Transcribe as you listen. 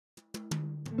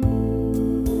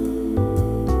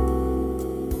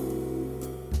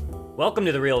Welcome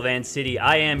to The Real Van City.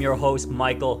 I am your host,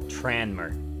 Michael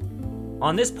Tranmer.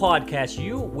 On this podcast,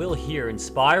 you will hear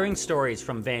inspiring stories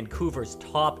from Vancouver's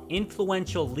top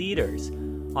influential leaders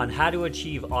on how to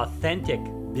achieve authentic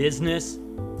business,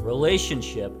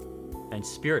 relationship, and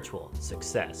spiritual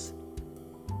success.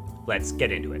 Let's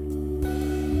get into it.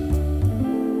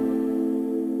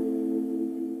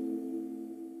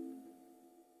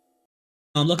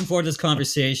 I'm looking forward to this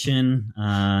conversation.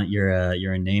 You're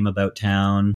a name about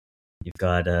town. You've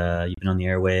been on the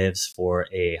airwaves for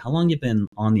how long? You've been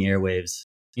on the airwaves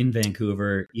in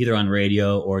Vancouver, either on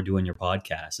radio or doing your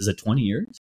podcast? Is it 20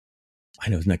 years? I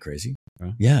know, isn't that crazy?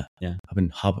 Huh? Yeah. Yeah. I've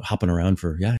been hopping around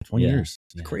for 20 years.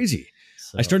 It's crazy.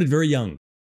 So, I started very young.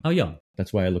 How young?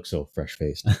 That's why I look so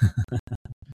fresh-faced.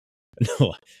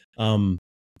 No.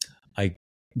 I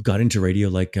got into radio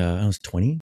like I was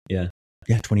 20. Yeah.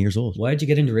 Yeah, 20 years old. Why did you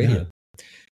get into radio? Yeah.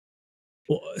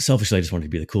 Well, selfishly, I just wanted to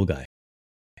be the cool guy.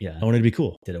 Yeah. I wanted to be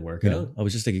cool. Did it work You out? know, I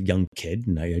was just like a young kid,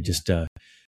 and I just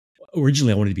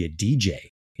originally I wanted to be a DJ.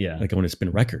 Yeah. Like I wanted to spin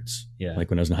records. Yeah.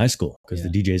 Like when I was in high school, because the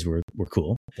DJs were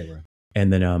cool. They were.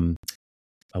 And then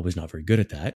I was not very good at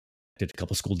that. Did a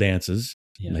couple school dances,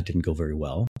 and Yeah. that didn't go very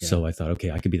well. Yeah. So I thought, okay,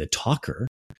 I could be the talker.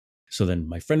 So then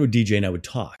my friend would DJ and I would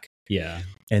talk. Yeah.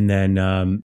 And then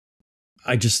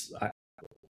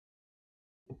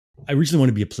I originally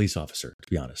wanted to be a police officer, to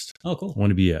be honest. Oh, cool. I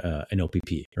wanted to be an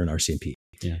LPP or an RCMP.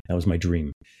 Yeah. That was my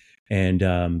dream. And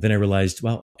then I realized,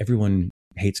 well, everyone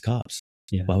hates cops.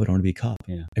 Yeah. Why would I want to be a cop?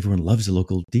 Yeah. Everyone loves a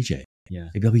local DJ. Yeah.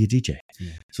 Maybe I'll be a DJ.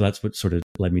 Yeah. So that's what sort of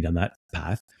led me down that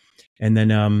path. And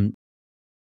then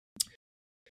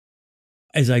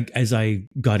as I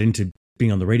got into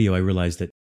being on the radio, I realized that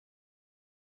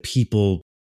people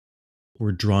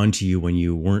were drawn to you when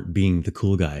you weren't being the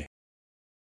cool guy,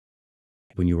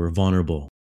 when you were vulnerable,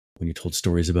 when you told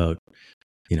stories about,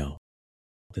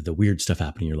 the weird stuff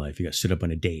happening in your life. You got stood up on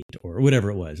a date or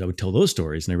whatever it was. I would tell those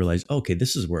stories and I realized, okay,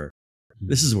 this is where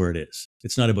it is.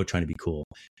 It's not about trying to be cool.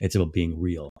 It's about being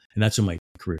real. And that's when my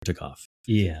career took off.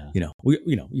 Yeah.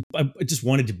 I just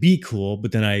wanted to be cool,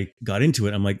 but then I got into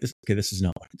it. I'm like, this is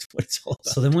not what it's all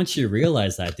about. So then once you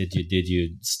realized that, did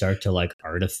you start to like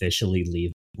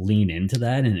artificially lean into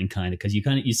that and kind of, because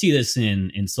you see this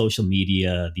in social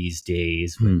media these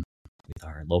days with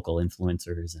our local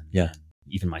influencers and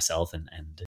even myself and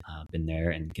been there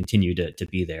and continue to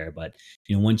be there. But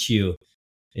once you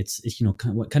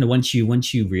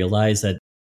once you realize that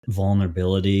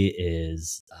vulnerability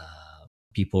is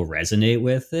people resonate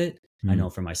with it. I know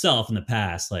for myself in the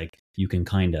past, like you can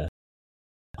kind of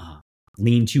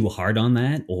lean too hard on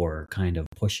that or kind of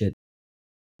push it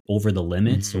over the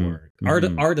limits or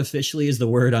artificially is the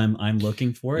word I'm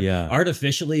looking for. Yeah.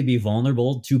 Artificially be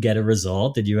vulnerable to get a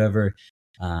result. Did you ever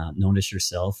notice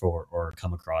yourself or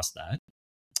come across that?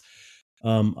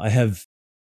 I have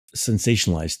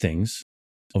sensationalized things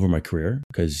over my career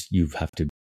because you have to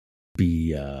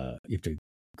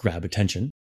grab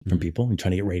attention from people and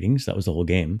trying to get ratings. That was the whole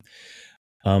game.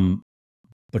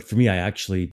 But for me, I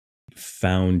actually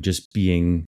found just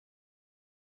being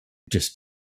just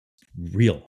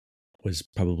real was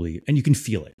probably, and you can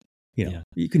feel it,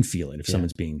 you can feel it if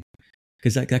someone's being,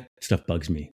 because that stuff bugs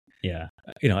me. Yeah.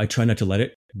 I try not to let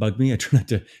it bug me. I try not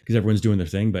to, because everyone's doing their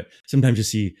thing, but sometimes you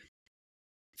see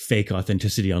fake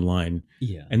authenticity online.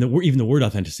 Yeah. And even the word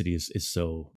authenticity is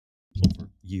so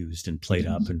used and played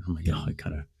up. And I'm like, I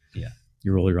kind of,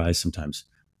 you roll your eyes sometimes.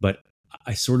 But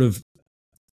I sort of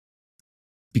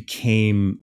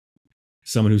became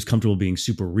someone who's comfortable being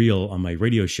super real on my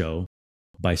radio show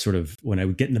by sort of, when I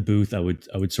would get in the booth, I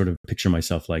would sort of picture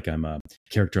myself like I'm a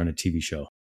character on a TV show.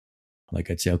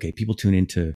 Like I'd say, okay, people tune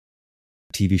into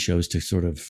TV shows to sort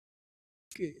of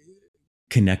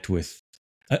connect with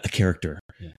a character.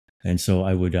 Yeah. And so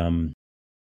I would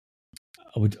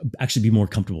actually be more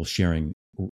comfortable sharing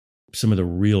some of the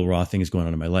real raw things going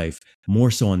on in my life,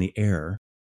 more so on the air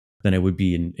than I would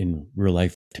be in real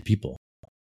life to people.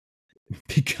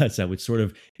 Because I would sort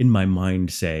of, in my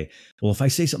mind, say, well, if I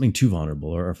say something too vulnerable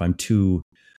or if I'm too,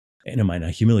 and I might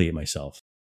not humiliate myself,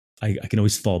 I can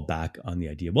always fall back on the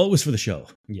idea, well, it was for the show.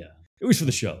 Yeah. It was for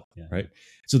the show. Yeah. Right.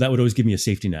 So that would always give me a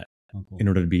safety net in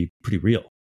order to be pretty real.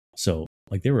 So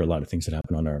like there were a lot of things that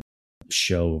happened on our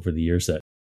show over the years that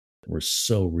were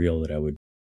so real that I would,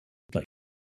 like,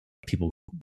 people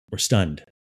were stunned.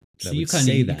 So you kind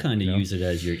of use it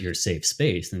as your safe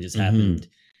space, and it just happened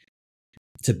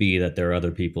to be that there are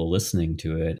other people listening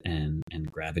to it and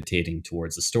gravitating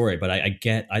towards the story. But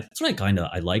that's what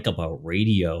I like about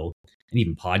radio and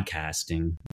even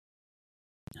podcasting.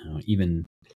 Even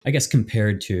I guess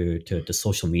compared to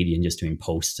social media and just doing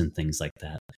posts and things like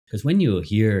that. Because when you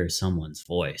hear someone's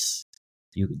voice,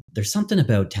 there's something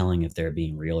about telling if they're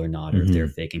being real or not, or if they're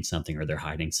faking something or they're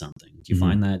hiding something. Do you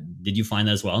find that? Did you find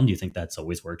that as well? And do you think that's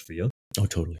always worked for you? Oh,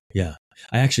 totally. Yeah.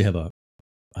 I actually have I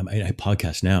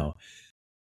podcast now.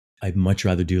 I'd much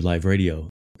rather do live radio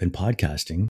than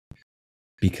podcasting,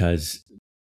 because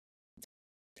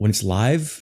when it's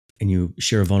live and you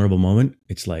share a vulnerable moment,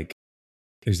 it's like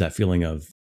there's that feeling of,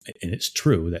 and it's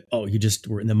true that, oh, you just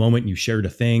were in the moment and you shared a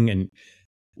thing, and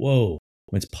whoa.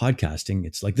 When it's podcasting,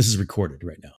 it's like, this is recorded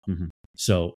right now. Mm-hmm.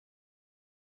 So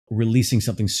releasing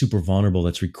something super vulnerable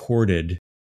that's recorded,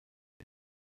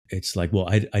 it's like, well,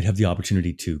 I'd have the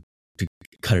opportunity to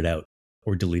cut it out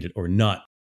or delete it or not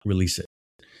release it.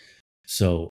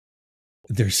 So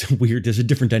there's a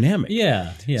different dynamic.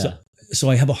 Yeah. Yeah. So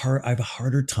I have a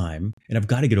harder time, and I've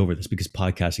got to get over this because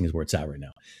podcasting is where it's at right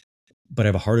now. But I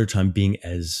have a harder time being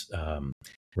as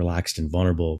relaxed and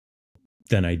vulnerable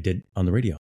than I did on the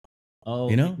radio.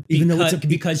 Oh, even though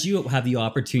because you have the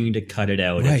opportunity to cut it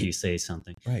out if you say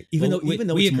something. Right. Even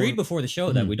though we agreed before the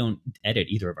show that we don't edit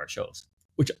either of our shows,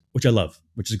 which I love,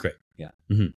 which is great. Yeah.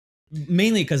 Mm-hmm.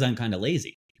 Mainly because I'm kind of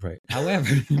lazy. Right. However,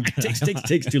 it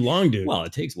takes too long, dude. Well,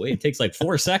 it takes like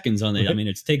 4 seconds on it. I mean,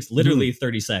 it takes literally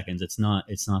 30 seconds. It's not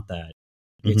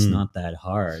that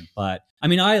hard. But I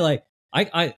mean, I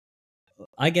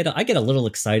get a little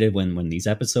excited when these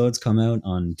episodes come out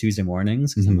on Tuesday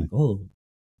mornings, because I'm like, oh,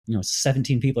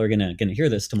 17 people are gonna hear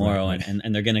this tomorrow, right.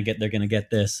 and they're gonna get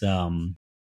this, they're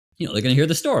gonna hear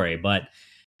the story. But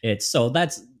that's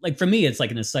like, for me, it's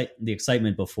like the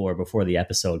excitement before the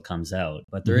episode comes out.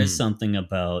 But there is something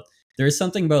about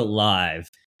live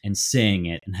and saying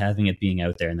it and having it being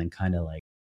out there, and then kind of like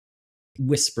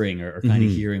whispering or kind of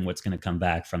hearing what's going to come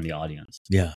back from the audience.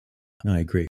 Yeah, no, I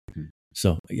agree.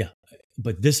 So yeah,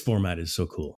 but this format is so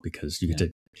cool because you get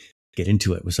to get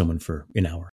into it with someone for an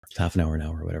hour, half an hour,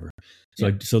 or whatever.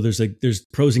 So so there's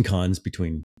pros and cons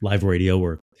between live radio,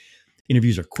 where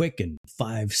interviews are quick and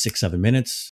 5, 6, 7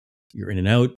 minutes. You're in and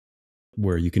out,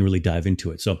 where you can really dive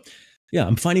into it. So yeah,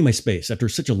 I'm finding my space after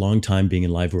such a long time being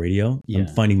in live radio. I'm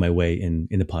finding my way in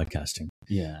the podcasting.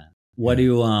 Yeah. What do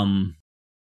you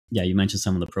you mentioned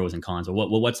some of the pros and cons, but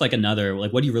what's like another,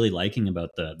 like, what are you really liking about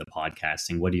the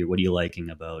podcasting? What are you liking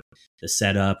about the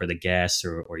setup or the guests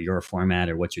or your format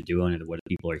or what you're doing or what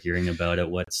people are hearing about it?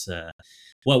 What's a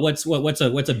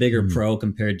bigger pro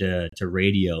compared to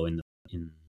radio in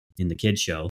the kid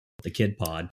show, the kid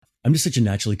pod? I'm just such a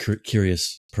naturally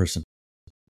curious person.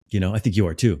 I think you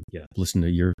are too. Yeah. Listen to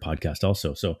your podcast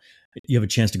also. So you have a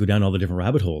chance to go down all the different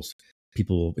rabbit holes.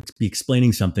 People will be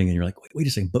explaining something and you're like, wait a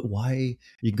second, but why?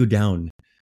 You can go down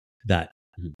that.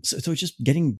 So it's just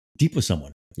getting deep with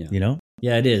someone,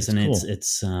 Yeah, it is. And cool.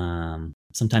 It's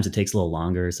sometimes it takes a little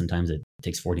longer. Sometimes it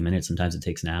takes 40 minutes. Sometimes it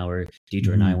takes an hour.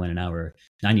 Deidre and I went an hour,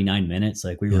 99 minutes.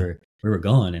 Like we were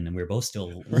going, and we were both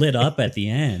still lit up at the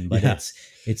end. But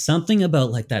it's something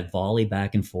about like that volley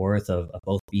back and forth of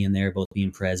both being there, both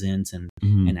being present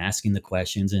and asking the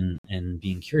questions and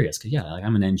being curious. Cause like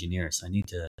I'm an engineer, so I need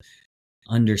to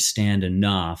understand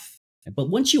enough. But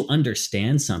once you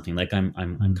understand something, like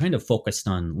I'm kind of focused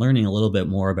on learning a little bit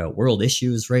more about world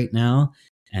issues right now.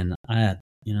 And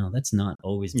that's not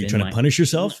always You're trying to punish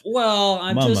yourself? Well,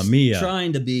 I'm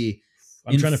trying to be...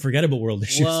 I'm trying to forget about world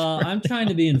issues. Well, I'm trying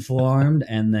to be informed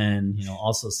and then,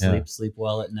 also sleep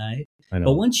well at night. I know.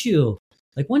 But once you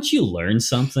learn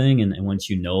something and once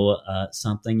you know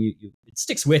something, it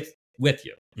sticks with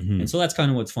you. And so that's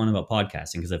kind of what's fun about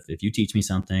podcasting, because if you teach me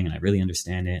something and I really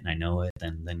understand it and I know it,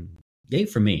 then yay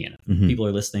for me. And if people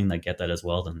are listening that get that as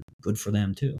well, then good for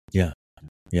them too. Yeah.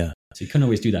 Yeah. So you couldn't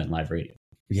always do that in live radio.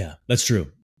 Yeah, that's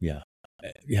true. Yeah.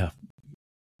 Yeah.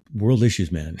 World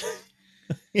issues, man.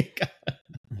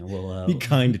 Well, be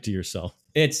kind to yourself.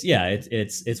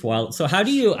 It's wild. So how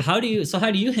do you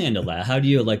handle that? How do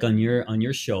you, like, on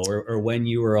your show or when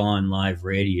you were on live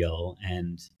radio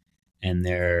and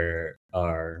there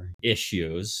are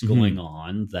issues going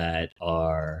on that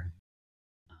are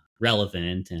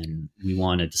relevant and we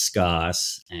want to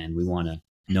discuss and we want to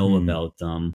know about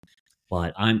them,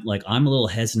 but I'm a little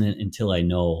hesitant until I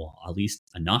know at least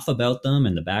enough about them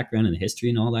and the background and the history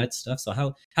and all that stuff. So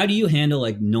how do you handle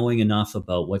like knowing enough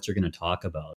about what you're going to talk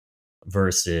about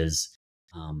versus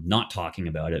not talking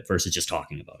about it versus just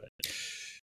talking about it?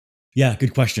 Yeah,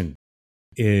 good question.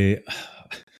 It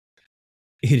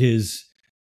is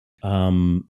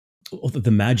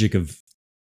the magic of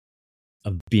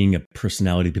being a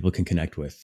personality people can connect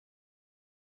with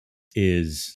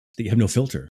is that you have no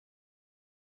filter.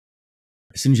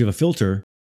 As soon as you have a filter,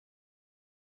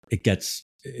 it gets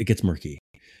murky.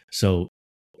 So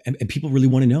and people really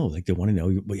want to know, like they want to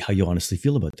know how you honestly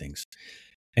feel about things.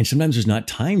 And sometimes there's not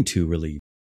time to really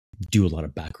do a lot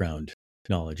of background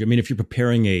knowledge. I mean, if you're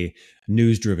preparing a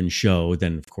news-driven show,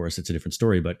 then of course it's a different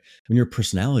story. But when you're a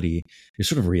personality, you're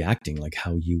sort of reacting like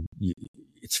how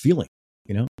it's feeling.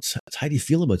 It's how do you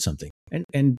feel about something?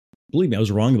 And believe me, I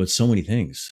was wrong about so many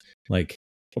things. Like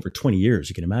over 20 years,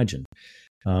 you can imagine.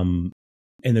 And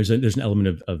there's an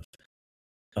element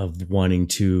of wanting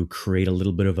to create a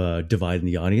little bit of a divide in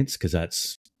the audience, because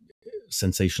that's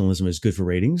sensationalism is good for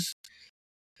ratings.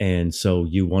 And so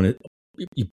you want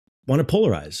to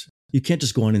polarize. You can't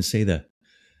just go on and say that.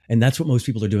 And that's what most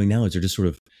people are doing now, is they're just sort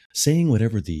of saying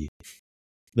whatever the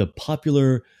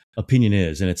popular opinion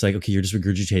is. And it's like, okay, you're just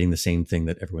regurgitating the same thing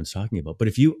that everyone's talking about. But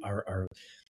if you are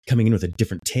coming in with a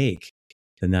different take,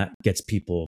 then that gets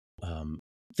people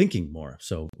thinking more.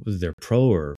 So whether they're pro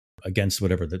or against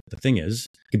whatever the thing is,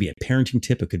 it could be a parenting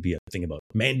tip. It could be a thing about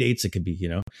mandates. It could be,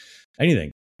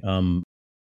 anything.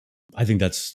 I think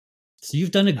that's, so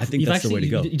you've done I think that's the way to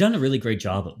go. You've done a really great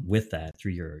job with that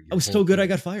through your I was so good, I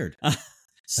got fired.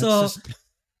 So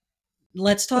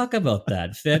let's talk about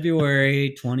that.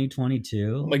 February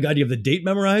 2022. Oh my God, you have the date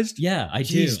memorized? Yeah, I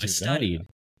do. I studied.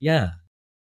 Yeah.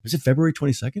 Was it February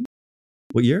 22nd?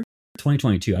 What year?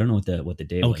 2022. I don't know what the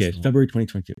date was. Okay, February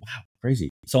 2022. Wow,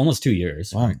 crazy. So almost 2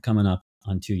 years. Wow. Coming up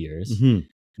on 2 years. Mm-hmm.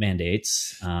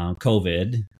 Mandates,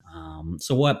 COVID.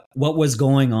 So what was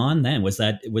going on then?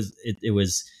 It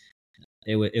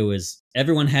was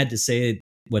everyone had to say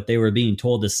what they were being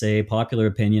told to say, popular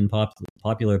opinion,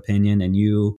 and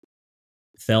you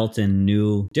felt and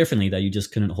knew differently that you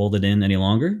just couldn't hold it in any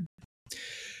longer?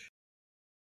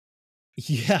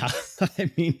 Yeah.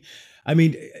 I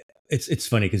mean, it's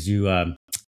funny because you,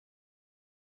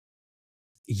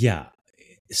 yeah.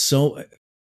 So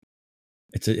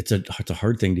it's a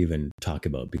hard thing to even talk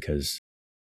about, because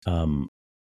I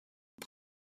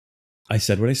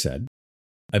said what I said.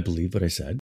 I believe what I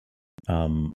said.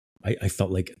 I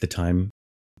felt like at the time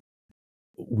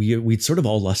we'd sort of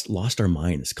all lost our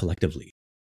minds collectively.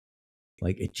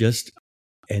 Like it just,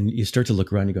 and you start to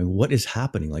look around and you're going, what is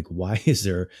happening? Like, why is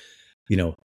there,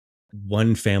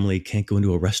 one family can't go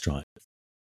into a restaurant,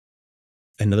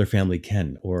 another family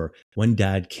can, or one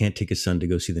dad can't take his son to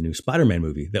go see the new Spider-Man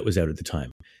movie that was out at the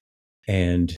time.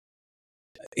 And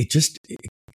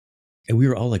and we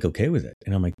were all like, okay with it.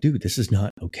 And I'm like, dude, this is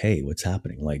not okay. What's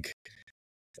happening? Like,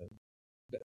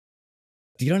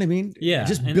 do you know what I mean? Yeah. It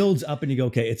just builds up and you go,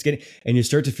 okay, and you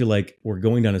start to feel like we're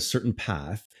going down a certain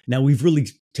path. Now we've really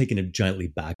taken a giant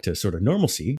leap back to sort of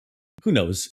normalcy. Who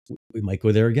knows? We might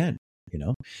go there again,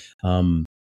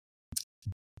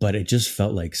 but it just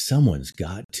felt like someone's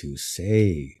got to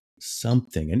say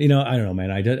something. And, I don't know,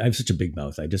 man, I have such a big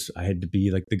mouth. I had to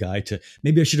be like the guy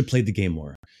maybe I should have played the game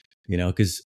more,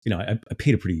 because, I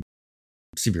paid a pretty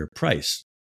severe price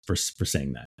for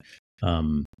saying that.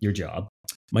 Your job.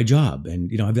 My job.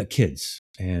 And, I've got kids,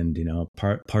 and,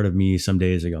 part of me some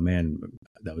days I go, man,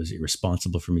 that was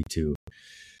irresponsible for me to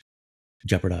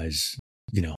jeopardize,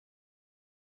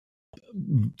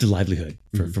 the livelihood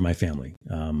for my family.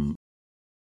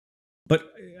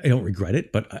 But I don't regret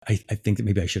it, but I think that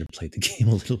maybe I should have played the game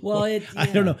a little more. I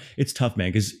don't know. It's tough, man,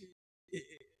 because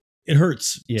it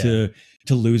hurts to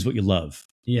lose what you love.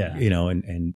 Yeah.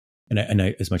 And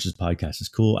I, as much as podcast is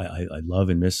cool, I love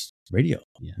and miss radio.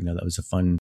 Yeah. That was a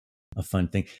fun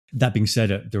thing. That being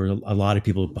said, there were a lot of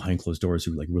people behind closed doors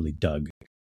who like really dug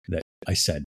that I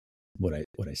said what I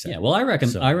said. Yeah. Well,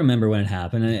 I remember when it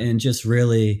happened, and just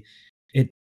really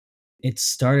it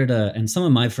started and some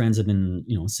of my friends have been,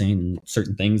 saying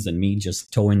certain things and me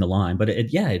just towing the line, but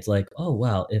it's like, oh,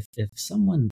 wow. If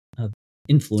someone of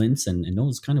influence and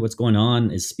knows kind of what's going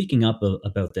on is speaking up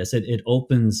about this, it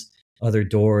opens other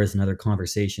doors and other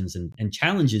conversations and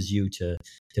challenges you to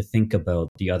think about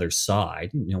the other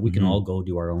side. We can all go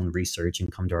do our own research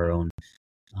and come to our own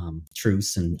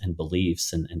truths and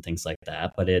beliefs and things like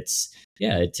that. But I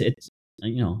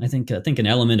think an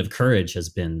element of courage has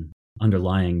been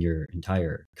underlying your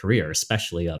entire career,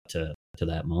 especially up to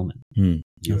that moment. You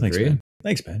agree?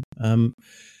 Thanks, man.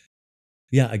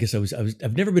 Yeah, I guess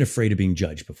I've never been afraid of being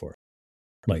judged before.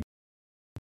 Like,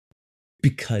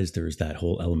 because there's that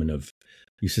whole element of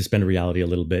you suspend reality a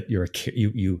little bit.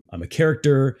 I'm a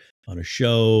character on a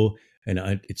show, and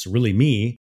it's really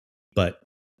me. But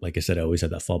like I said, I always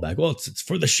have that fallback. Well, it's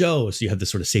for the show, so you have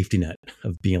this sort of safety net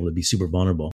of being able to be super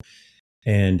vulnerable.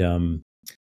 And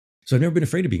so I've never been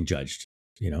afraid of being judged.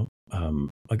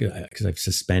 Because I've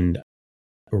suspend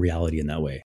a reality in that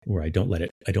way where I don't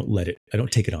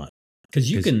take it on.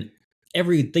 Because you can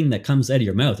everything that comes out of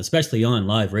your mouth, especially on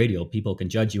live radio, people can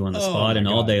judge you on the spot and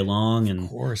all day long. And of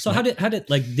course. so how did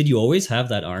did you always have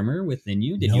that armor within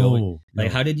you? Did you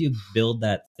always, how did you build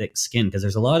that thick skin? Because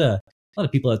there's a lot of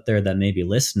people out there that may be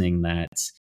listening that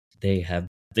they have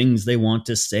things they want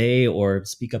to say or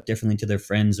speak up differently to their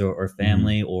friends or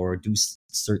family or do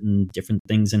certain different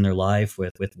things in their life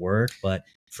with work, but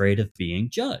afraid of being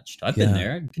judged. I've been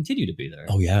there and continue to be there.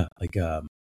 Oh yeah. Like,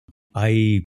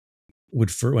 I would,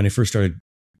 when I first moved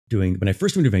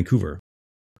to Vancouver,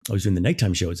 I was doing the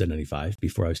nighttime show at Z95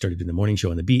 before I started doing the morning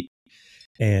show on the beat.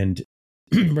 And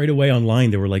right away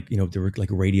online, there were like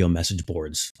radio message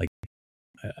boards, like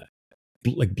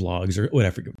blogs or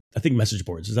whatever. I think message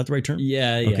boards. Is that the right term?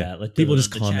 Yeah. Okay. Yeah. Like people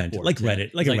just comment, like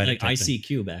Reddit, like a Reddit. Like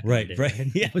ICQ back. Right. Right.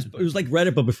 Yeah. It was like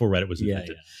Reddit, but before Reddit was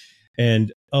invented. Yeah.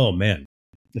 And oh man,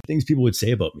 the things people would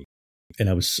say about me. And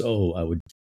I would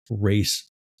race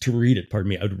to read it. Pardon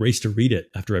me. I would race to read it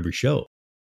after every show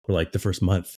for like the first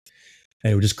month.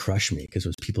 And it would just crush me because it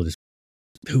was people just,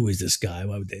 who is this guy?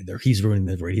 Why would he's ruining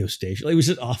the radio station. Like, it was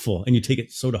just awful. And you take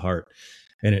it so to heart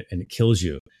and it kills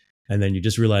you. And then you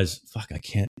just realize, fuck, I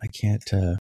can't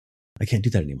do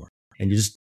that anymore. And you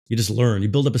just learn, you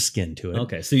build up a skin to it.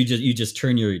 Okay. So you just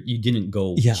you didn't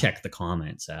go check the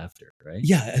comments after, right?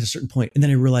 Yeah. At a certain point. And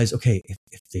then I realized, okay,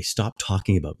 if they stop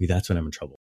talking about me, that's when I'm in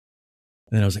trouble.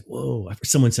 And then I was like, whoa,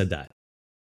 someone said that.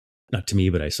 Not to me,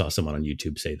 but I saw someone on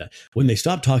YouTube say that. When they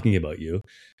stop talking about you,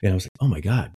 and I was like, oh my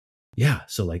God. Yeah.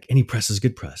 So like any press is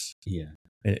good press. Yeah.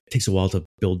 And it takes a while to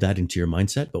build that into your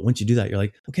mindset. But once you do that, you're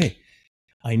like, okay,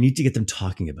 I need to get them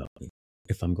talking about me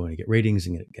if I'm going to get ratings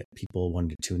and get people wanting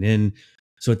to tune in.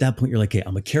 So at that point, you're like, hey,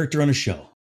 I'm a character on a show.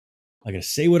 I got to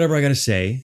say whatever I got to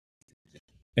say.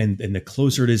 And the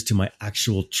closer it is to my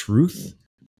actual truth,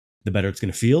 the better it's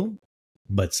going to feel.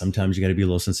 But sometimes you got to be a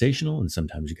little sensational, and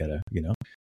sometimes you got to,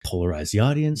 polarize the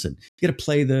audience, and you got to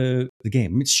play the game. I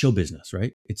mean, it's show business,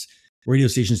 right? It's radio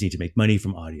stations need to make money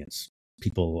from audience.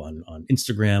 People on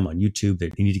Instagram, on YouTube, they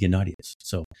need to get an audience.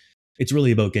 So it's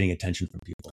really about getting attention from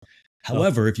people.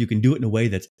 However, if you can do it in a way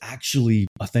that's actually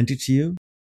authentic to you,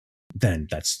 then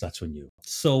that's when you.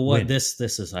 So what win. This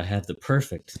is, I have the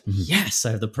perfect, I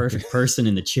have the perfect person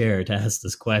in the chair to ask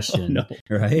this question,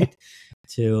 right?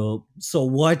 So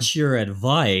what's your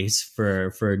advice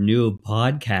for new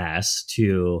podcasts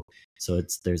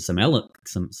there's some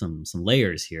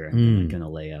layers here I'm going to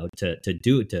lay out to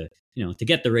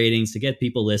get the ratings, to get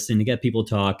people listening, to get people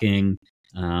talking,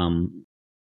 to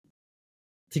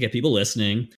get people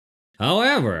listening.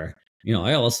 However,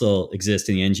 I also exist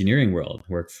in the engineering world,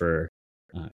 work for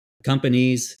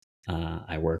companies.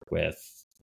 I work with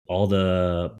all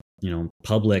the,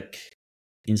 public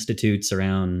institutes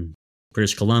around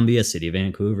British Columbia, City of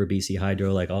Vancouver, BC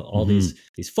Hydro, like all these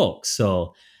folks.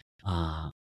 So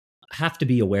have to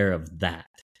be aware of that.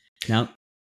 Now,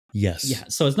 yes. Yeah.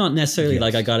 So it's not necessarily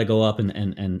like I got to go up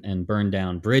and burn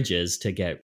down bridges to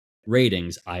get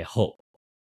ratings, I hope.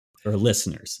 Or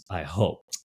listeners, I hope.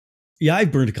 Yeah,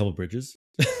 I've burned a couple bridges.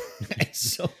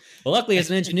 So, well, luckily as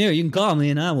an engineer, you can call me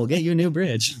and I will get you a new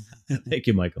bridge. Thank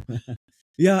you, Michael.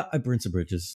 Yeah, I burned some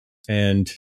bridges.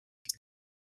 And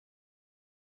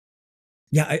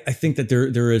yeah, I think that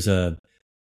there's an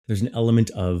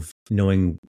element of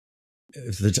knowing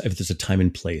if there's a time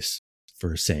and place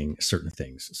for saying certain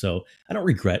things. So I don't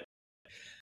regret,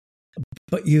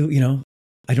 but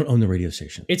I don't own the radio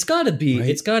station. It's gotta be, right?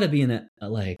 It's gotta be in a,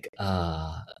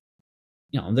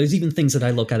 there's even things that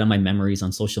I look at on my memories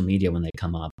on social media when they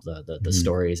come up, the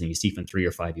stories, and you see from 3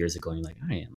 or 5 years ago, and you're like,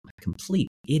 I am a complete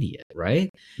idiot, right?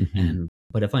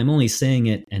 But if I'm only saying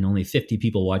it and only 50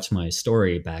 people watch my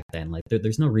story back then, like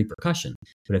there's no repercussion.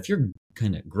 But if you're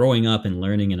kind of growing up and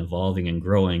learning and evolving and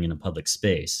growing in a public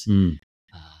space,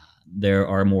 there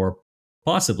are more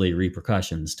possibly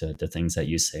repercussions to things that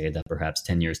you say that perhaps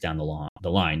 10 years down the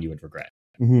line you would regret.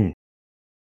 Mm-hmm.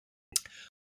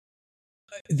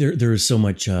 There is so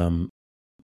much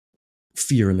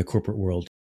fear in the corporate world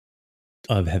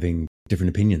of having different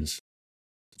opinions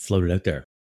floated out there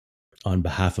on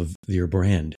behalf of your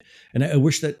brand. And I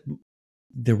wish that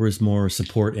there was more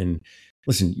support. And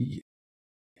listen,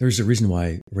 there's a reason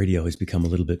why radio has become a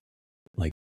little bit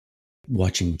like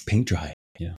watching paint dry.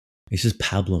 Yeah. It's just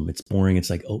pablum. It's boring. It's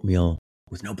like oatmeal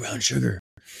with no brown sugar.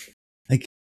 Like,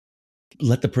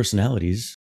 let the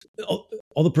personalities,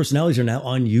 all the personalities are now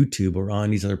on YouTube or on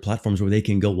these other platforms where they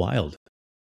can go wild.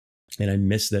 And I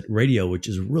miss that radio, which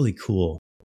is really cool.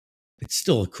 it's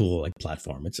still a cool like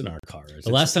platform. It's in our car.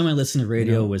 The last time I listened to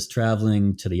radio was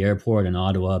traveling to the airport in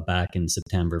Ottawa back in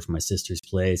September for my sister's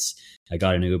place. I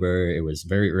got an Uber. It was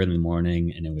very early in the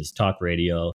morning, and it was talk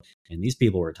radio. And these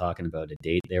people were talking about a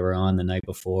date they were on the night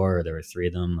before. Or there were three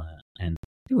of them, and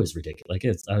it was ridiculous. Like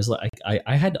I was like, I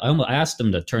asked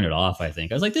them to turn it off. I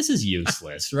think I was like, this is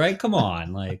useless, right? Come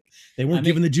on, like they weren't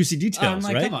given the juicy details, I'm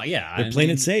like, right? Come on, yeah, they're playing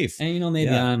it safe. And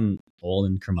maybe I'm old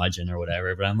and curmudgeon or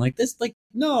whatever, but I'm like, this, like,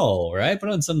 no, right? Put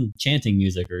on some chanting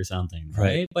music or something,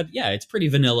 right? But yeah, it's pretty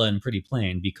vanilla and pretty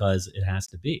plain because it has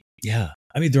to be. Yeah,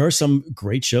 I mean, there are some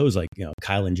great shows like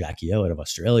Kyle and Jackie O out of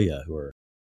Australia who are,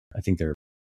 I think they're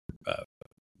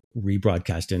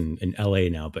rebroadcast in LA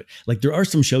now, but like there are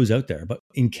some shows out there. But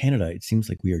in Canada, it seems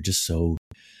like we are just so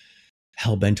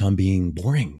hell bent on being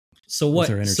boring. So what?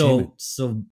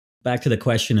 So back to the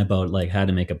question about like how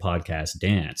to make a podcast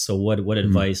dance. So what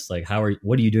advice, like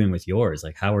what are you doing with yours?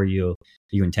 Like are you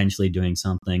intentionally doing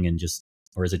something and just,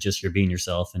 or is it just you're being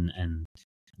yourself and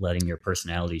letting your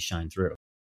personality shine through?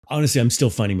 Honestly, I'm still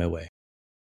finding my way.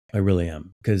 I really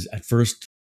am. Because at first,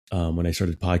 when I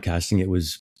started podcasting, it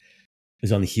was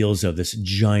on the heels of this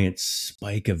giant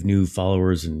spike of new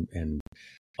followers and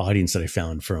audience that I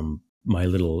found from my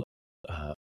little,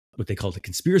 what they call the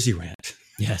conspiracy rant.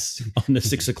 Yes. On the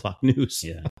 6 o'clock news.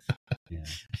 Yeah.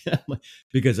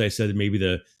 Because I said maybe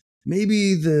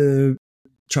the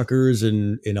truckers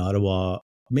in Ottawa,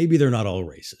 maybe they're not all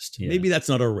racist. Yeah. Maybe that's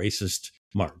not a racist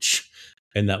march.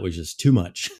 And that was just too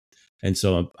much. And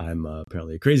so I'm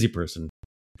apparently a crazy person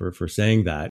for saying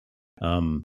that.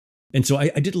 And so I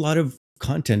did a lot of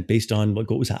content based on what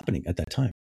was happening at that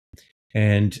time.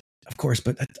 And of course,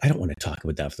 but I don't want to talk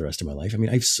about that for the rest of my life. I mean,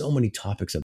 I have so many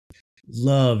topics I've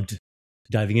loved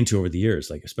diving into over the years,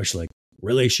 like especially like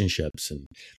relationships and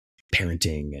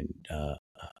parenting and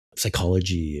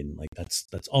psychology, and like that's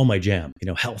all my jam.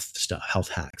 Health stuff, health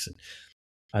hacks, and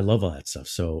I love all that stuff.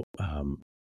 So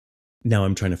now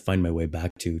I'm trying to find my way back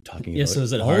to talking about so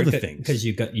is it all hard the things, because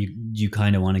you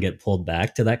kind of want to get pulled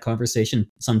back to that conversation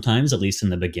sometimes, at least in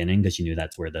the beginning, because you knew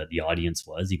that's where the audience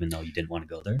was, even though you didn't want to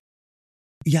go there.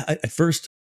 Yeah, at first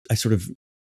I sort of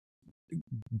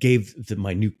gave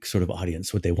my new sort of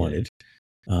audience what they wanted.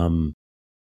 And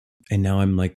now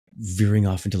I'm like veering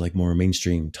off into like more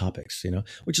mainstream topics,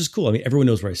 which is cool. I mean, everyone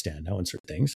knows where I stand now on certain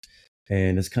things.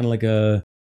 And it's kind of like a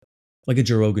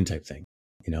Joe Rogan type thing,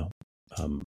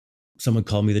 someone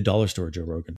called me the dollar store Joe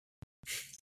Rogan.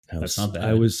 That's not bad.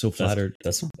 I was so flattered.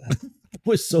 That's not bad. I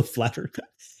was so flattered.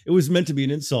 It was meant to be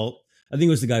an insult. I think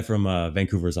it was the guy from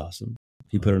Vancouver is Awesome.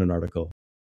 He put in an article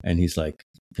and he's like,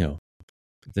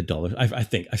 the dollar. I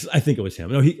think it was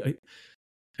him. No,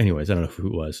 anyways, I don't know who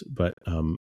it was, but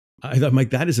I'm like,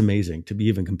 that is amazing to be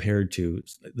even compared to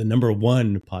the number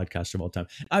one podcaster of all time.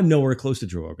 I'm nowhere close to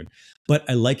Joe Rogan, but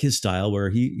I like his style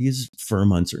where he is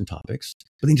firm on certain topics,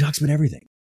 but then he talks about everything.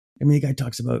 I mean, the guy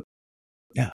talks about,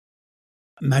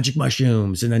 magic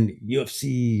mushrooms and then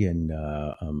UFC and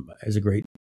has a great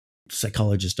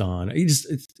psychologist on. It's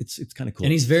kind of cool.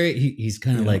 And he's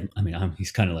kind of like, I mean,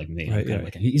 he's kind of like me. Right,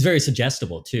 like, he's very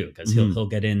suggestible too, because he'll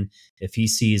get in if he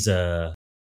sees a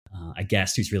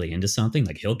guest who's really into something,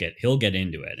 like he'll get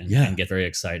into it and get very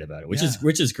excited about it,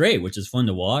 which is great, which is fun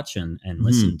to watch and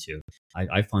listen to.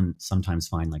 I sometimes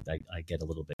find like I get a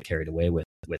little bit carried away with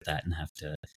that and have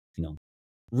to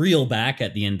reel back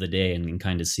at the end of the day and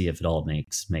kind of see if it all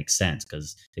makes sense,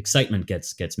 because excitement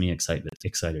gets me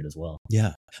excited as well. Yeah,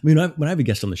 I mean, when I have a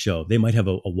guest on the show, they might have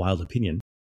a wild opinion.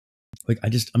 Like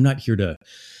I'm not here to.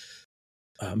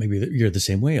 Maybe you're the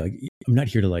same way. Like I'm not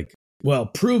here to like, well,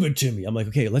 prove it to me. I'm like,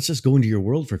 okay, let's just go into your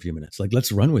world for a few minutes. Like,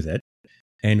 let's run with it.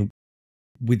 And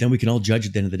then we can all judge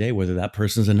at the end of the day whether that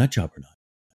person's a nut job or not.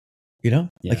 Yeah.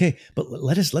 Like, hey, but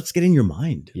let's get in your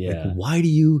mind. Yeah. Like, why do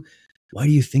you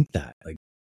think that? Like,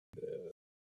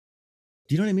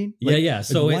 do you know what I mean? Like, yeah.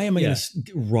 So why am I going to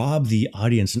rob the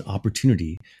audience an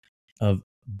opportunity of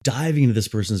diving into this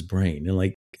person's brain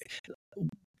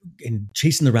and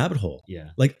chasing the rabbit hole? Yeah.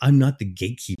 Like, I'm not the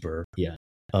gatekeeper. Yeah.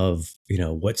 Of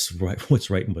what's right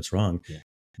and what's wrong,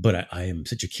 but I am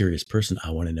such a curious person.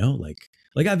 I want to know, like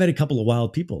I've had a couple of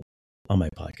wild people on my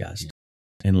podcast,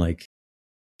 and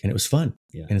it was fun.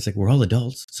 Yeah. And it's like, we're all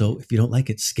adults, so if you don't like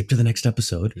it, skip to the next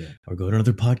episode or go to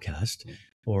another podcast.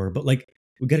 But like,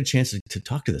 we got a chance to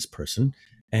talk to this person,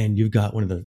 and you've got one of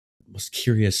the most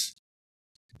curious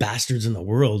bastards in the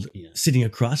world sitting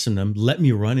across from them. Let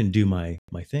me run and do my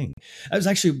thing. That was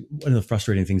actually one of the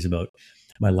frustrating things about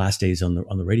my last days on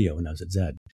the radio when I was at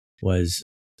Zed, was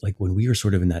like when we were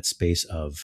sort of in that space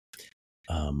of,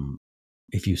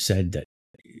 if you said that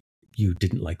you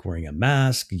didn't like wearing a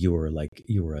mask. You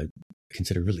were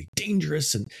considered really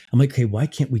dangerous. And I'm like, okay, why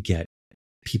can't we get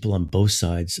people on both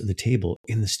sides of the table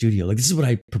in the studio? Like, this is what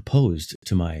I proposed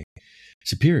to my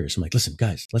superiors. I'm like, listen,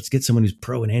 guys, let's get someone who's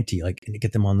pro and anti, like, and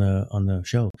get them on the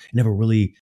show and have a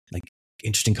really like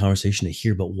interesting conversation to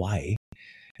hear about why.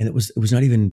 And it was not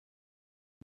even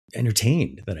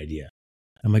entertained, that idea.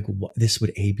 I'm like, this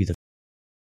would be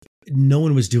no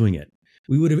one was doing it.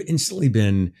 We would have instantly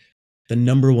been the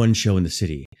number one show in the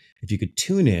city if you could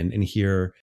tune in and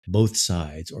hear both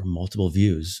sides or multiple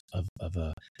views of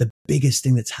the biggest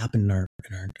thing that's happened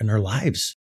in our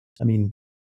lives. I mean,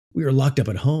 we were locked up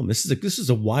at home. This is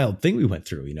a wild thing we went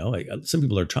through. Some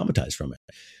people are traumatized from it.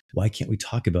 Why can't we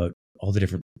talk about all the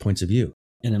different points of view?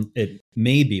 And it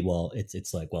may be,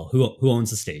 it's like, who owns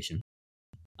the station?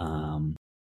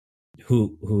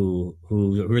 Who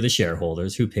are the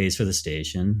shareholders? Who pays for the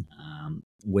station?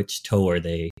 Which toe are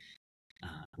they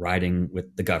riding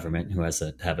with the government? Who has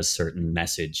to have a certain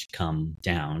message come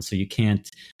down? So you can't.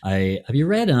 Have you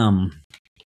read or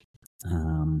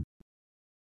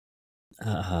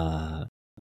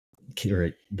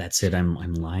That's It,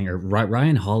 I'm lying, or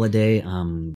Ryan Holiday,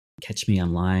 Catch Me,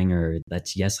 I'm Lying, or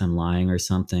That's Yes, I'm Lying, or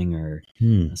something, or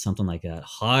something like that.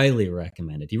 Highly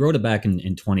recommended. He wrote it back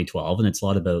in 2012, and it's a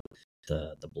lot about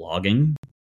the blogging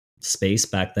space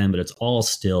back then, but it's all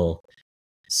still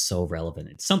so relevant.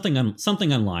 It's something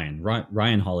I'm lying.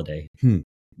 Ryan Holiday,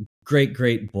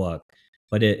 great book.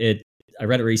 But I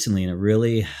read it recently, and it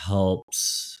really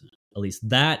helps. At least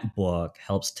that book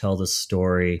helps tell the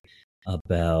story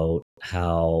about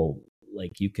how,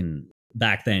 like, you can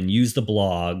back then use the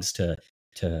blogs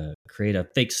to create a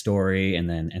fake story and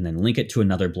then link it to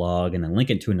another blog and then link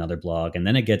it to another blog, and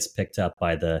then it gets picked up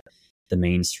by the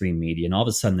mainstream media, and all of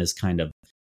a sudden this kind of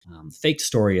fake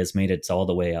story has made its all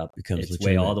the way up.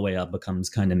 All the way up, becomes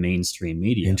kind of mainstream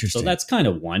media. Interesting. So that's kind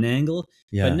of one angle.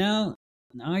 Yeah. But now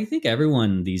I think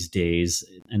everyone these days,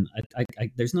 and I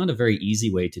there's not a very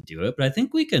easy way to do it, but I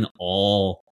think we can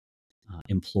all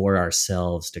implore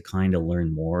ourselves to kind of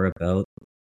learn more about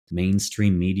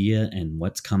mainstream media and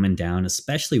what's coming down,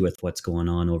 especially with what's going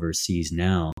on overseas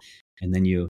now. And then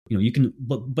you can,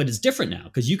 but it's different now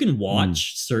because you can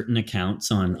watch certain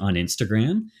accounts on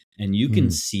Instagram, and you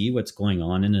can see what's going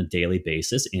on a daily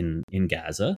basis in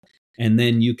Gaza, and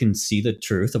then you can see the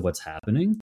truth of what's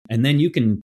happening, and then you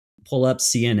can pull up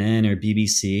CNN or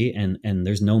BBC, and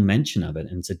there's no mention of it,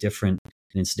 and it's a different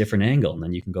angle, and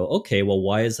then you can go, okay, well,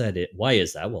 why is that?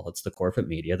 Well, it's the corporate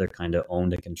media. They're kind of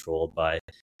owned and controlled by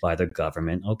the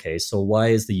government. Okay, so why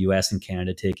is the US and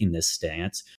Canada taking this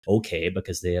stance? Okay,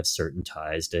 because they have certain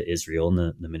ties to Israel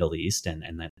and the Middle East, and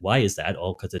that, why is that?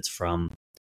 Oh, because it's from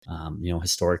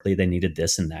historically they needed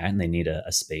this and that, and they need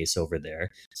a space over there.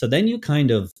 So then you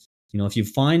kind of, if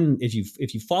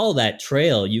you follow that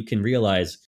trail, you can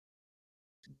realize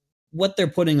what they're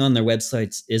putting on their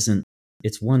websites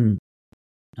it's one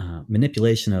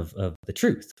manipulation of the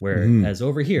truth, whereas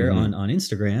over here on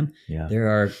Instagram, there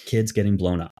are kids getting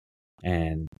blown up,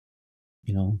 and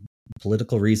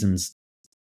political reasons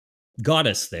got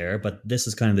us there, but this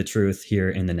is kind of the truth here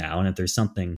in the now. And if there's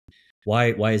something,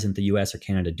 why isn't the US or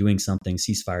Canada doing something,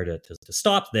 ceasefire to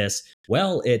stop this?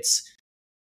 Well, it's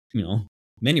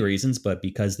many reasons, but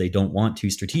because they don't want to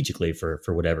strategically for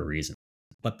whatever reason.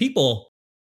 But people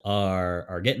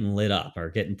are getting lit up, are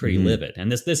getting pretty livid,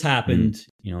 and this happened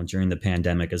during the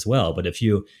pandemic as well. But if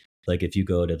you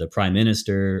go to the Prime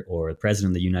Minister or the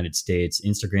President of the United States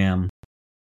Instagram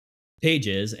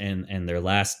pages and their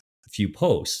last few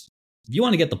posts, if you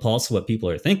want to get the pulse of what people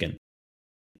are thinking,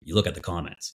 you look at the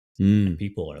comments, and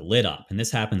people are lit up. And this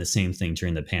happened the same thing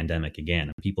during the pandemic again,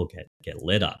 and people get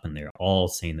lit up, and they're all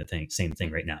saying the same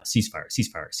thing right now: ceasefire,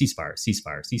 ceasefire, ceasefire,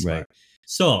 ceasefire, ceasefire. Right.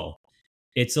 So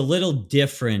it's a little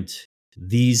different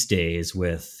these days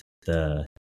with the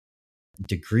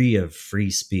degree of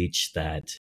free speech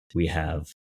that we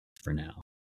have for now.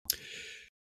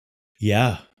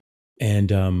 Yeah.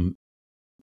 And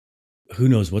who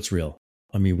knows what's real?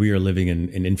 I mean, we are living in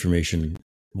an information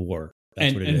war.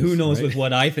 That's what it is, who knows, right? With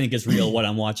what I think is real, what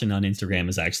I'm watching on Instagram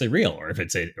is actually real, or if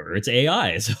it's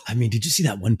AI. So. I mean, did you see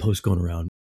that one post going around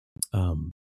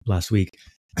last week?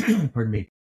 Pardon me.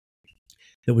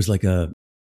 It was like a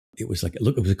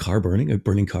car burning, a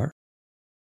burning car.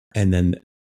 And then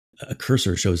a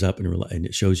cursor shows up and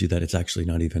it shows you that it's actually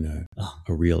not even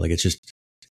a real, like it's just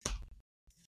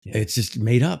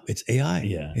made up. It's AI.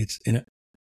 Yeah.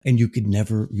 And you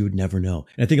would never know.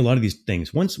 And I think a lot of these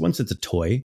things, once it's a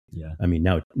toy, I mean,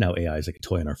 now AI is like a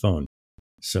toy on our phone.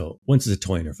 So once it's a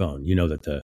toy on your phone, you know that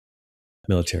the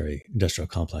military industrial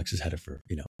complex has had it for,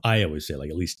 I always say like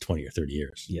at least 20 or 30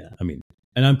 years. Yeah. I mean,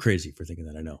 And I'm crazy for thinking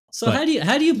that, I know. So But-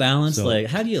 how do you balance so- like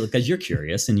how do you, because you're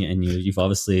curious and you've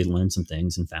obviously learned some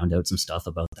things and found out some stuff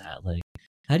about that, like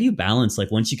how do you balance,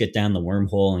 like once you get down the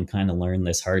wormhole and kind of learn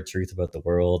this hard truth about the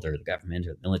world or the government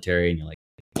or the military, and you're like,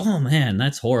 oh man,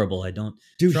 that's horrible, I don't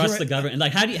trust the government.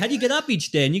 Like how do you get up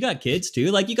each day? And you got kids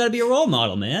too, like you got to be a role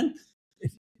model, man.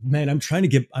 Man, I'm trying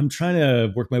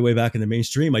to work my way back in the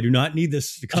mainstream. I do not need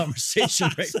this conversation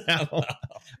right now.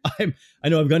 I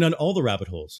know I've gone down all the rabbit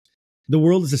holes. The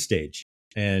world is a stage.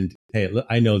 And hey,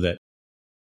 I know that.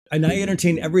 And I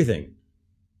entertain everything,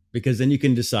 because then you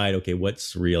can decide, okay,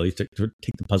 what's real. You take the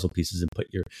puzzle pieces and put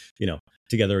your,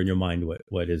 together in your mind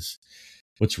what's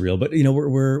real. But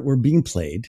we're being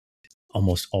played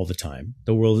almost all the time.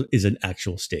 The world is an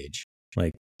actual stage,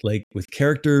 like with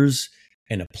characters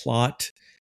and a plot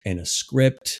and a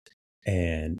script,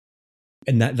 and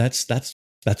that's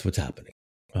what's happening.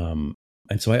 And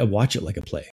so I watch it like a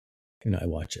play. I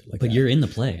watch it like. But you're in the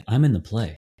play. I'm in the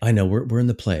play. I know we're in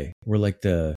the play. We're like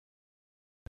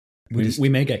we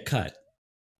may get cut.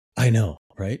 I know,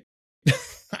 right?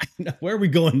 Where are we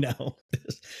going now?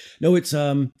 No, it's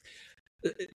at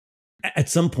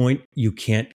some point you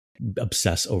can't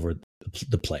obsess over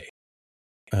the play.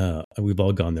 We've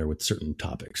all gone there with certain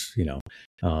topics,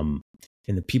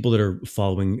 and the people that are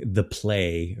following the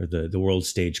play or the world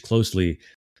stage closely,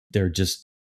 they're just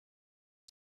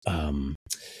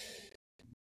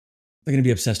they're going to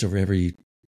be obsessed over every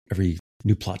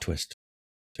new plot twist,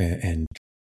 and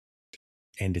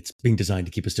it's being designed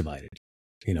to keep us divided,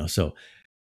 So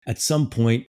at some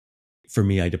point, for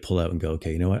me, I had to pull out and go,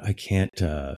 okay, you know what? I can't.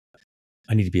 I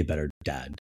need to be a better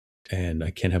dad, and I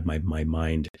can't have my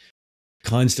mind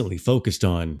constantly focused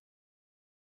on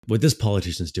what this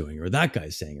politician's doing or that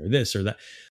guy's saying or this or that.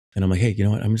 And I'm like, hey, you know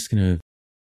what? I'm just going to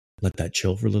let that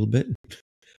chill for a little bit,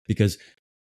 because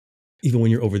even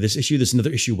when you're over this issue, there's another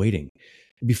issue waiting.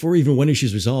 Before even one issue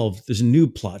is resolved, there's a new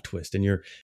plot twist, and you're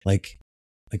like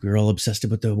we're all obsessed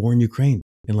about the war in Ukraine,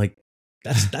 and like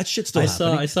that shit's still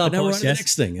happening. I saw a now we're on post. to the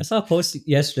next thing. I saw a post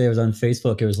yesterday. It was on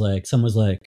Facebook. It was like someone was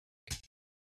like,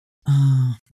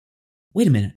 "Wait a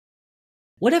minute,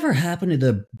 whatever happened to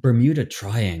the Bermuda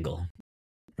Triangle?"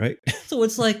 Right. So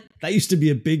it's like that used to be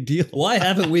a big deal. Why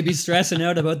haven't we be stressing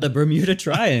out about the Bermuda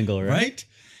Triangle? Right.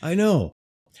 I know.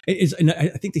 And I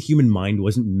think the human mind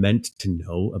wasn't meant to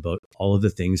know about all of the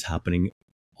things happening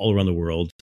all around the world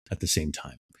at the same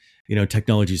time.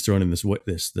 Technology is thrown in this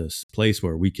place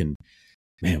where we can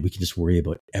just worry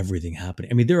about everything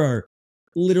happening. I mean, there are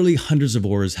literally hundreds of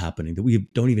wars happening that we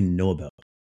don't even know about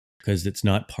because it's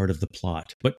not part of the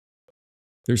plot. But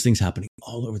there's things happening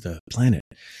all over the planet.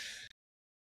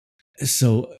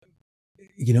 So,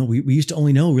 we used to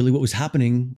only know really what was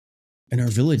happening in our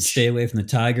village. Stay away from the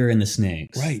tiger and the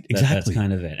snakes. Right, exactly. That's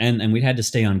kind of it. And we had to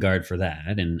stay on guard for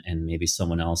that. And maybe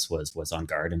someone else was on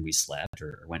guard and we slept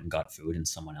or went and got food and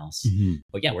someone else. Mm-hmm.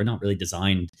 But yeah, we're not really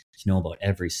designed to know about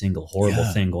every single horrible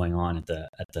thing going on at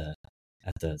the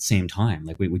same time.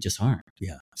 Like we just aren't.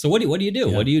 Yeah. So what do you do?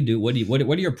 Yeah. What do you do? What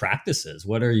are your practices?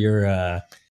 What are your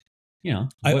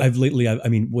I've lately, I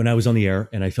mean, when I was on the air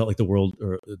and I felt like the world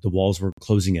or the walls were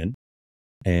closing in,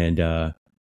 and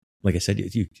like I said,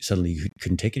 you suddenly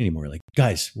couldn't take it anymore. Like,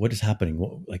 guys, what is happening?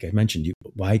 Well, like I mentioned,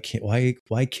 why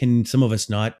can some of us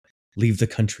not leave the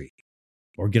country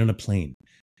or get on a plane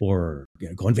or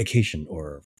go on vacation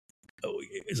or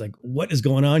it's like, what is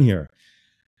going on here?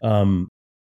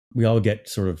 We all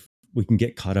we can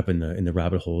get caught up in the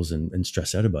rabbit holes and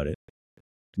stress out about it.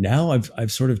 Now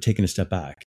I've sort of taken a step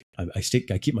back. I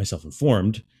keep myself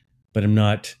informed, but I'm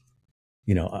not,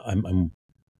 I'm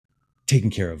taking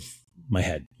care of my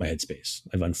headspace.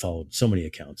 I've unfollowed so many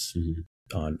accounts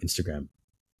on Instagram,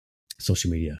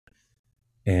 social media,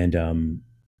 and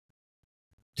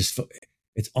it's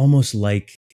almost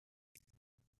like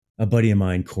a buddy of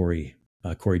mine, Corey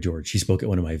George. He spoke at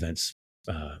one of my events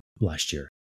last year,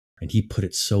 and he put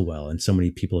it so well, and so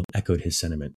many people have echoed his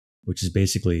sentiment, which is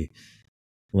basically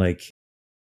like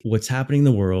what's happening in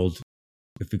the world.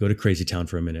 If we go to Crazy Town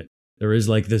for a minute, there is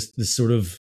like this sort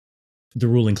of the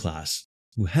ruling class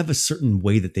who have a certain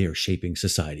way that they are shaping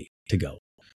society to go.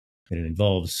 And it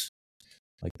involves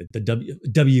like the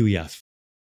WEF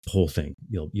whole thing.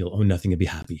 You'll own nothing and be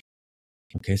happy.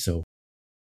 Okay, so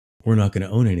we're not going to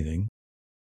own anything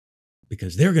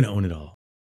because they're going to own it all.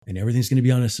 And everything's going to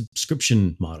be on a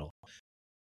subscription model.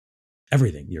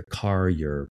 Everything, your car,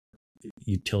 your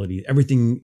utility,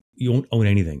 everything, you won't own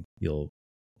anything. You'll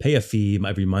pay a fee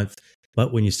every month.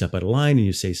 But when you step out of line and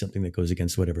you say something that goes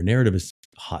against whatever narrative is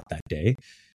hot that day,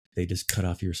 they just cut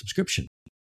off your subscription.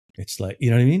 It's like, you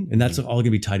know what I mean? And that's all going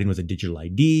to be tied in with a digital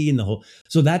ID and the whole.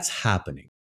 So that's happening.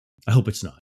 I hope it's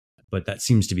not. but that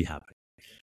seems to be happening.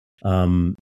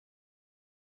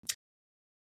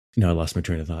 No, I lost my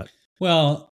train of thought.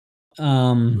 Well,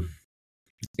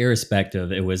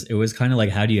 irrespective, it was kind of like,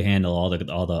 how do you handle all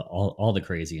the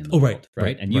crazy in the world,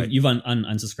 right? And you've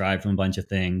unsubscribed from a bunch of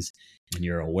things, and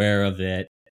you're aware of it,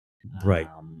 Right.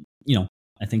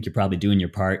 I think you're probably doing your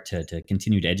part to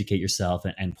continue to educate yourself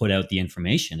and put out the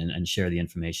information and share the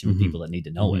information with people that need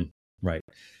to know it. Right.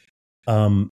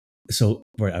 So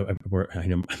right, I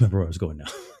remember where I was going now.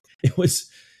 There was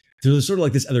sort of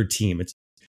like this other team. It's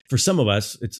for some of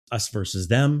us, it's us versus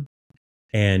them.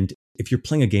 And if you're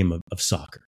playing a game of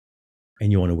soccer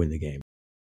and you want to win the game,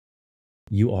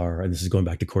 you are, and this is going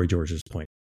back to Corey George's point,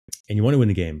 and you want to win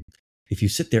the game, if you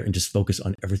sit there and just focus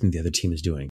on everything the other team is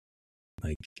doing,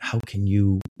 like, how can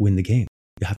you win the game?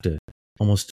 You have to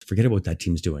almost forget about what that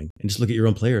team's doing and just look at your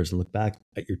own players and look back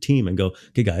at your team and go,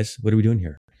 okay, guys, what are we doing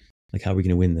here? Like, how are we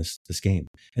going to win this game?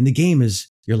 And the game is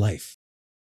your life,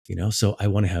 So I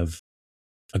want to have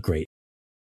a great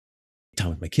time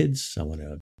with my kids. I want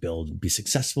to be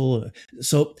successful.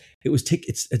 So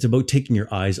it's about taking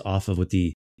your eyes off of what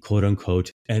the quote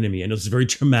unquote enemy. I know this is very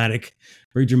dramatic,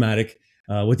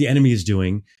 what the enemy is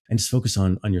doing, and just focus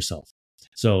on yourself.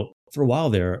 So for a while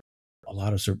there, a lot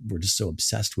of us were just so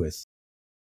obsessed with,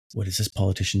 what is this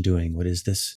politician doing? What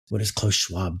is Klaus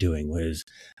Schwab doing?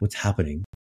 What's happening?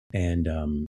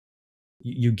 And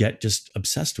you get just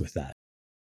obsessed with that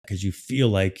because you feel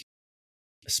like,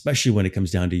 especially when it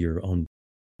comes down to your own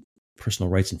personal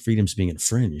rights and freedoms being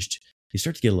infringed, you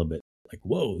start to get a little bit like,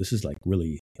 whoa, this is like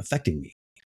really affecting me.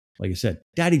 Like I said,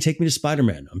 Daddy, take me to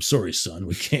Spider-Man. I'm sorry, son,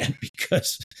 we can't,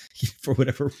 because for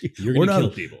whatever reason, you're going to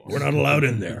kill people. We're not allowed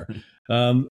in there.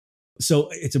 So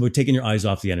it's about taking your eyes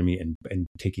off the enemy and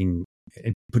putting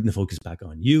the focus back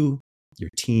on you, your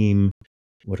team,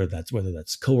 whether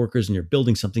that's coworkers and you're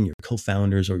building something, your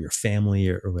co-founders or your family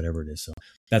or whatever it is. So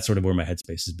that's sort of where my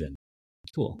headspace has been.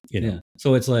 Cool. Yeah.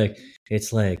 So it's like,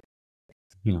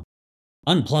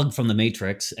 unplug from the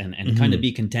matrix and kind of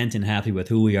be content and happy with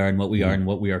who we are and what we are and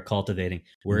what we are cultivating.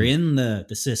 We're in the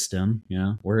system,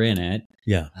 we're in it.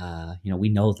 Yeah. We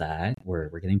know that we're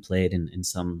getting played in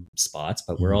some spots,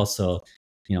 but we're also,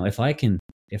 if I can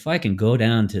go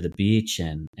down to the beach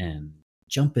and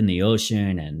jump in the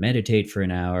ocean and meditate for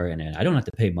an hour, and I don't have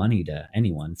to pay money to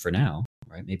anyone for now,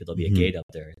 right? Maybe there'll be a gate up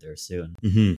there soon.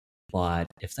 But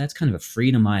if that's kind of a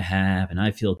freedom I have and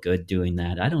I feel good doing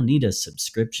that, I don't need a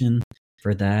subscription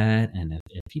for that. And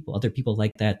if other people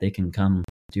like that, they can come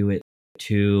do it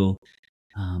too.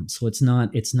 So it's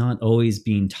not always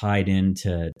being tied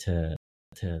into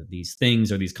these things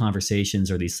or these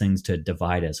conversations or these things to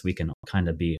divide us. We can kind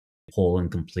of be whole and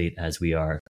complete as we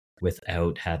are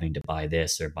without having to buy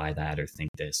this or buy that or think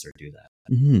this or do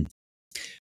that.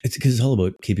 It's because it's all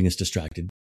about keeping us distracted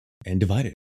and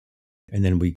divided. And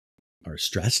then we are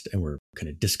stressed and we're kind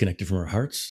of disconnected from our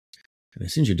hearts. And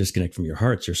as soon as you're disconnected from your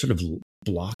hearts, you're sort of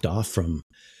blocked off from,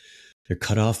 you're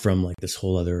cut off from like this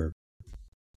whole other,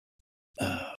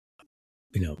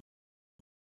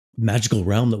 magical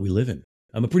realm that we live in.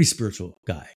 I'm a pretty spiritual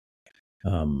guy.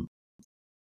 And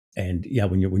yeah,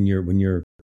 when you're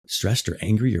stressed or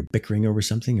angry or bickering over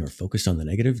something or focused on the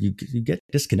negative, you get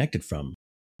disconnected from.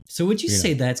 So would you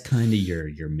say that's kind of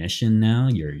your mission now?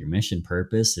 Your mission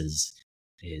purpose is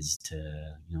to,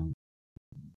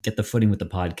 get the footing with the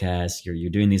podcast. You're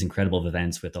doing these incredible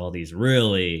events with all these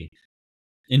really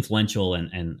influential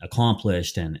and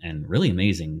accomplished and really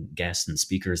amazing guests and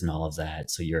speakers and all of that.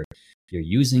 So you're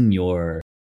using your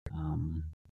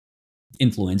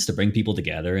influence to bring people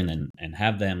together and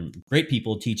have them, great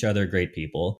people, teach other great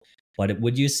people. But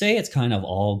would you say it's kind of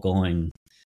all going,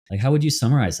 like, how would you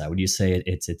summarize that? Would you say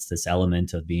it's this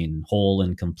element of being whole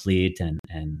and complete and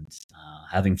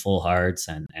having full hearts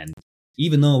and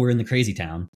even though we're in the crazy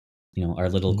town, our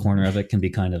little corner of it can be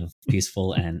kind of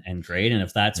peaceful and great. And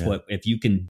if that's if you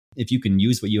can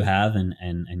use what you have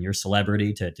and your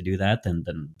celebrity to do that,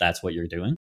 then that's what you're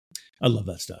doing. I love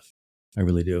that stuff. I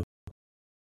really do.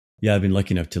 Yeah, I've been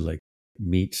lucky enough to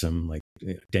meet some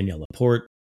Danielle Laporte,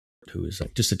 who is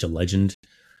just such a legend,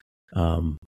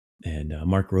 and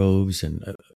Mark Groves, and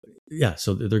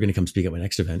so they're going to come speak at my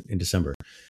next event in December.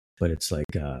 But it's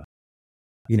when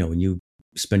you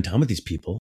spend time with these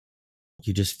people,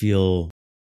 you just feel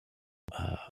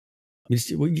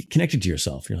you're connected to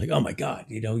yourself. You're like, oh my God,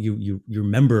 you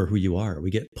remember who you are. We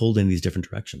get pulled in these different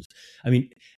directions. I mean,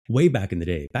 way back in the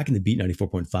day, back in the Beat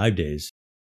 94.5 days,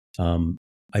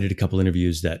 I did a couple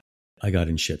interviews that I got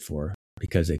in shit for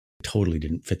because they totally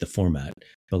didn't fit the format.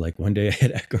 But one day I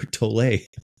had Eckhart Tolle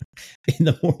in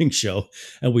the morning show,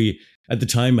 and at the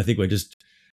time, I think I just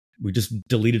we just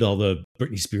deleted all the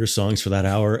Britney Spears songs for that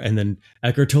hour, and then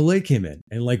Eckhart Tolle came in,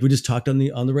 and like we just talked on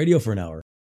the radio for an hour,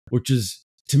 which is,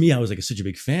 to me, I was like such a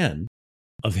big fan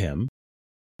of him.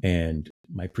 And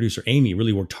my producer Amy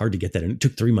really worked hard to get that, and it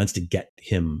took 3 months to get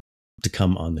him to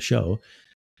come on the show.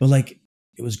 But like,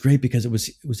 it was great because it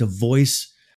was a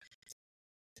voice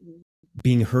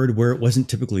being heard where it wasn't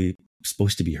typically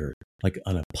supposed to be heard, like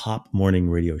on a pop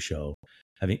morning radio show,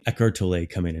 having Eckhart Tolle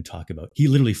come in and talk about, he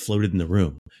literally floated in the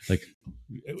room. Like,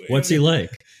 what's he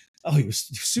like? Oh, he was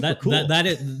super cool. That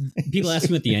is, people ask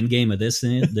me what the end game of this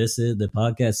is, the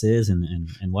podcast is, and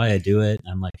why I do it.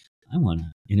 I'm like, I want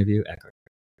to interview Eckhart.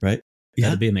 Right? Yeah.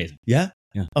 That'd be amazing. Yeah.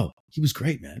 Yeah. Oh, he was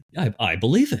great, man. I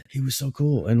believe it. He was so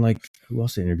cool. And like, who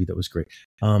else I interviewed that was great?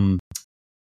 Joe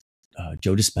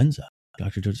Dispenza.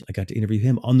 Dr. Joe, I got to interview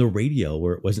him on the radio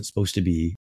where it wasn't supposed to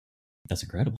be. That's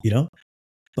incredible. You know?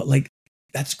 But like,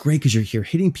 that's great because you're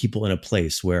hitting people in a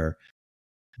place where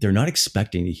they're not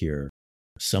expecting to hear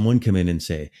someone come in and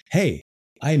say, hey,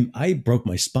 I broke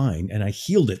my spine and I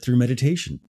healed it through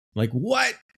meditation. Like,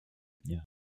 what? Yeah.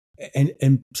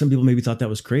 And some people maybe thought that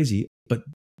was crazy, but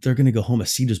they're going to go home. A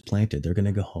seed is planted. They're going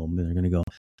to go home and they're going to go,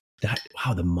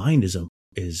 wow, the mind is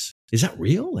that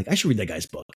real? Like, I should read that guy's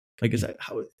book. Like, is that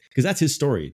how? Because that's his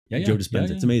story. Joe Dispenza.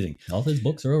 It's amazing. All his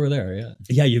books are over there. Yeah.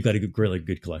 Yeah, you've got a really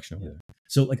good collection over there.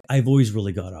 So like, I've always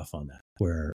really got off on that,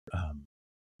 where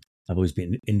I've always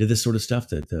been into this sort of stuff,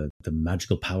 the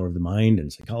magical power of the mind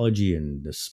and psychology and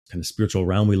this kind of spiritual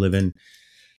realm we live in.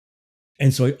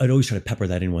 And so I'd always try to pepper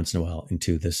that in once in a while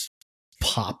into this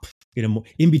pop,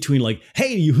 in between, like,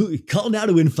 hey, you call now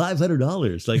to win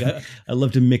 $500. Like, I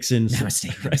love to mix in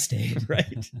Namaste.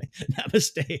 Right?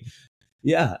 Namaste.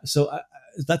 Yeah. So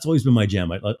that's always been my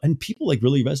jam. And people like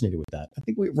really resonated with that. I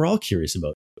think we're all curious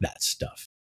about that stuff.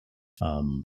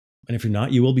 And if you're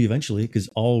not, you will be eventually, because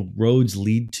all roads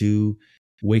lead to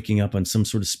waking up on some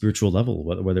sort of spiritual level,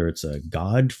 whether it's a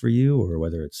God for you or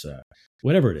whether it's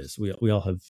whatever it is. We all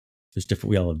have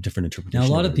different interpretations. Now,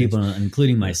 a lot of people,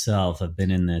 including myself, have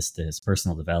been in this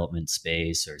personal development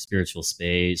space or spiritual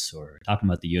space or talking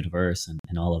about the universe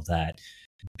and all of that,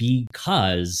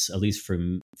 because, at least for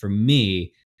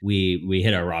me, we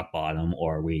hit our rock bottom,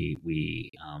 or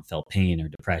we felt pain or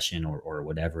depression or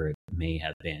whatever it may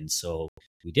have been. So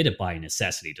we did it by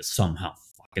necessity to somehow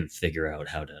fucking figure out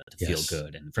how to feel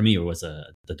good. And for me, it was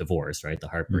the divorce, right? The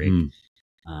heartbreak.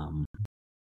 Mm-hmm.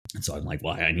 And so I'm like,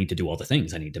 well, I need to do all the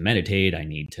things. I need to meditate. I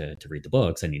need to read the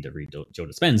books. I need to read Joe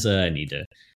Dispenza. I need to,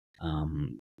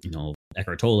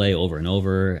 Eckhart Tolle over and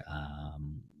over.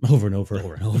 Over and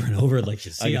over. Like,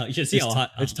 you should see how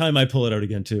hot. It's time I pull it out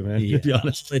again too, man. Yeah, to be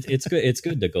honest, it's good. It's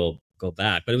good to go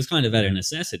back, but it was kind of out of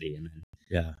necessity. And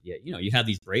then, you have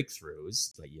these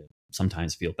breakthroughs that you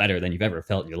sometimes feel better than you've ever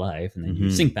felt in your life, and then you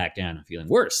sink back down and feeling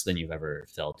worse than you've ever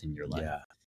felt in your life. Yeah.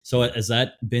 So has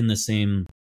that been the same?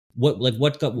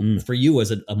 What got for you?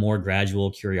 Was it a more gradual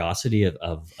curiosity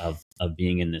of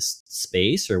being in this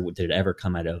space, or did it ever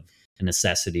come out of a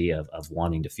necessity of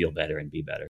wanting to feel better and be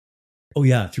better? Oh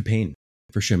yeah, through pain,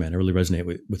 for sure, man. I really resonate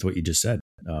with what you just said.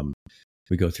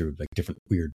 We go through like different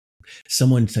weird.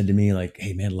 Someone said to me like,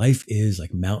 "Hey man, life is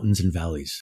like mountains and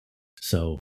valleys.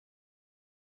 So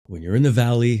when you're in the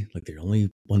valley, like there's only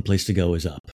one place to go is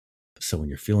up. So when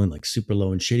you're feeling like super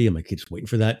low and shitty, I'm like, just waiting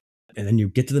for that. And then you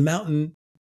get to the mountain.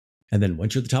 And then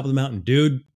once you're at the top of the mountain,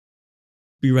 dude,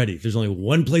 be ready. There's only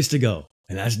one place to go,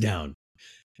 and that's down.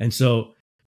 And so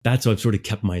that's how I've sort of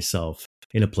kept myself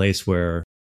in a place where,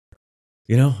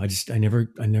 I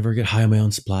never get high on my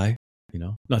own supply.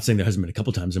 Not saying there hasn't been a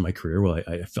couple times in my career where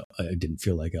I didn't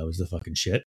feel like I was the fucking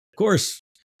shit. Of course,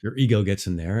 your ego gets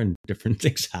in there and different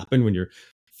things happen when you're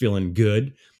feeling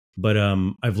good. But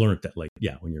I've learned that, like,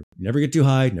 yeah, when you never get too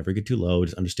high, never get too low,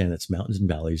 just understand that's mountains and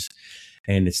valleys.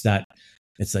 And it's that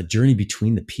journey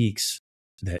between the peaks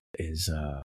that is,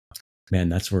 man,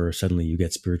 that's where suddenly you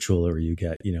get spiritual, or you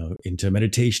get, into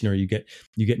meditation, or you get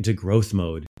into growth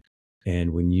mode.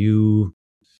 And when you,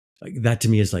 like, that to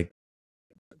me is like,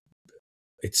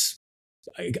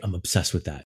 I'm obsessed with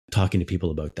that, talking to people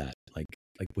about that. Like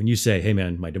when you say, hey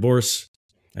man, my divorce,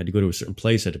 I had to go to a certain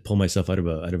place, I had to pull myself out of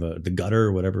the gutter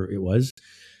or whatever it was.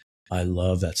 I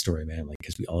love that story, man. Like,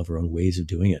 because we all have our own ways of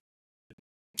doing it.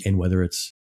 And whether it's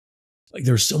like,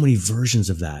 there are so many versions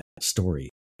of that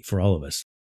story for all of us,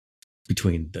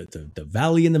 between the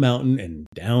valley and the mountain and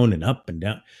down and up and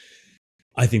down.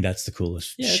 I think that's the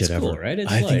coolest shit ever. Cool, right?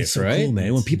 I think it's so cool,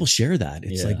 man. When people share that,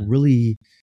 it's like really,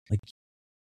 like,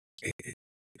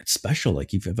 it's special.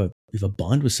 Like, you have a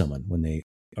bond with someone when they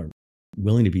are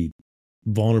willing to be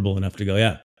vulnerable enough to go,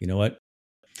 yeah, you know what?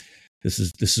 This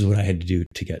is what I had to do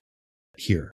to get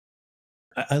here.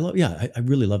 I love, yeah, I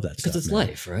really love that stuff. Because it's man.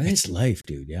 life, right? It's life,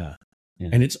 dude. Yeah. Yeah.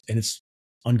 And it's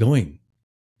ongoing.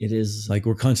 It is. Like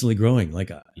we're constantly growing.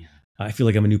 Like I feel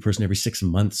like I'm a new person every 6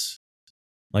 months.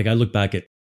 Like I look back at,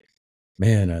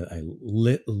 man,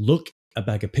 look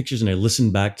back at pictures and I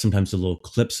listen back sometimes to little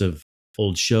clips of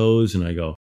old shows and I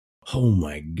go, oh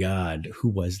my God, who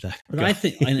was that But guy? I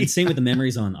think, and same with the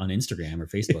memories on Instagram or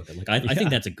Facebook. Like I think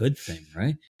that's a good thing,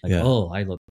 right? Like, Yeah. oh,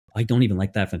 I don't even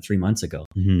like that from 3 months ago.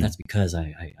 Mhm. That's because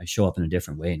I show up in a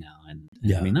different way now. And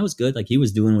Yeah. I mean, that was good. Like he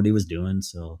was doing what he was doing.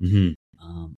 So Mhm.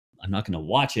 I'm not going to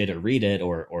watch it or read it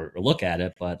or look at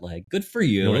it, but like, good for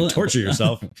You you. don't want to torture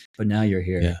yourself. But now you're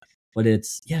here. Yeah. But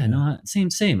it's, no,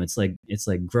 same. It's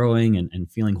like growing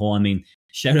and feeling whole. I mean,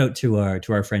 shout out to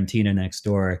our friend Tina next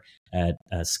door at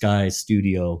Sky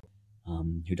Studio,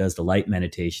 who does the light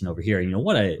meditation over here. You know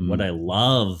what I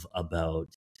love about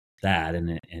that,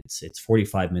 and it's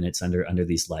 45 minutes under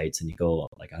these lights, and you go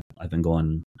like I've been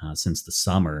going since the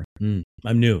summer.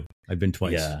 I'm new. I've been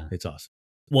twice. Yeah. It's awesome.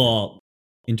 Well,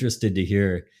 interested to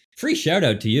hear. Free shout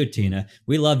out to you, Tina.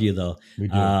 We love you though. We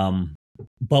do.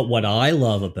 But what I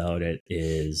love about it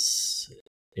is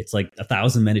it's like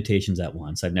 1,000 meditations at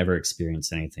once. I've never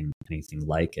experienced anything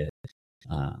like it.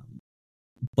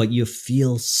 But you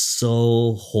feel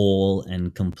so whole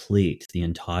and complete the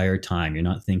entire time. You're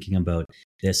not thinking about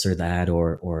this or that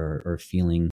or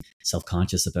feeling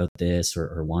self-conscious about this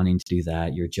or wanting to do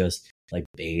that. You're just like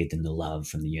bathed in the love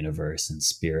from the universe and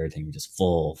spirit, and you're just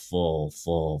full.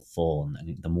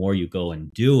 And the more you go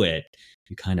and do it,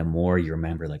 you kind of more you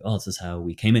remember like, oh, this is how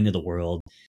we came into the world.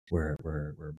 We're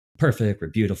perfect. We're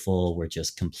beautiful. We're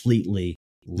just completely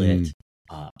lit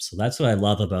up. So that's what I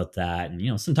love about that.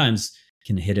 And sometimes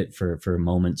can hit it for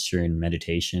moments during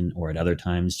meditation or at other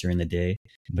times during the day.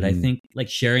 But I think like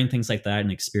sharing things like that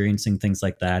and experiencing things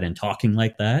like that and talking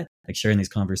like that, like sharing these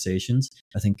conversations,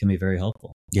 I think can be very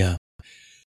helpful. Yeah.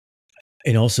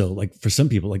 And also like for some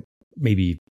people, like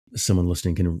maybe someone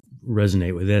listening can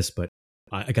resonate with this, but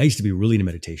I used to be really into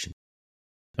meditation.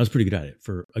 I was pretty good at it.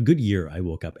 For a good year, I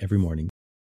woke up every morning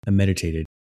and meditated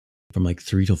from like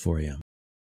 3 till 4 a.m.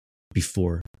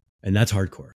 before, and that's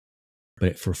hardcore,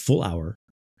 but for a full hour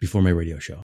before my radio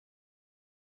show.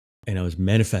 And I was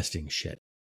manifesting shit.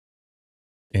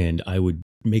 And I would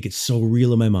make it so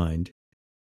real in my mind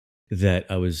that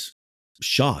I was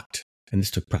shocked. And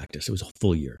this took practice. It was a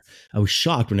full year. I was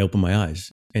shocked when I opened my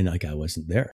eyes and like I wasn't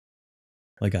there.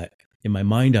 Like in my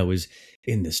mind, I was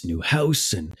in this new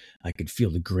house and I could feel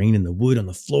the grain in the wood on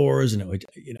the floors. And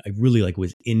I really like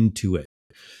was into it.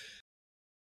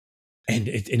 And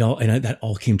that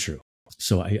all came true.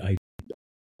 So I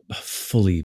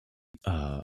fully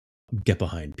get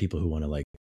behind people who want to like,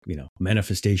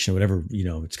 manifestation or whatever,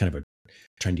 it's kind of a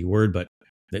trendy word, but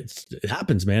it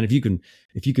happens, man. If you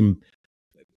can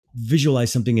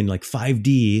visualize something in like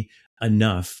 5D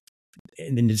enough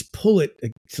and then just pull it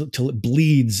till it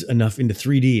bleeds enough into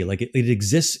 3D, like it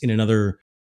exists in another,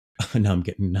 now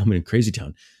I'm in crazy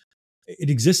town. It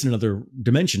exists in another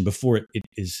dimension before it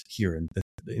is here in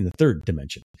the third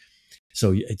dimension.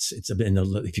 So it's a bit,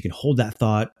 if you can hold that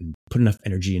thought and put enough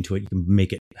energy into it, you can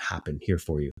make it happen here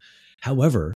for you.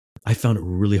 However, I found it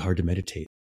really hard to meditate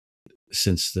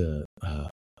since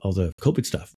all the COVID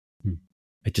stuff.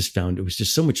 I just found it was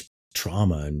just so much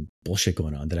trauma and bullshit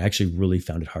going on that I actually really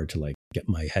found it hard to like get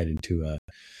my head into a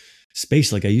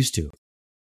space like I used to.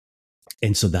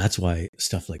 And so that's why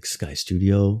stuff like Sky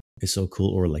Studio is so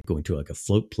cool, or like going to like a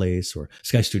float place, or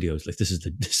Sky Studio is like, this is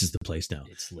the place now.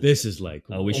 This is like,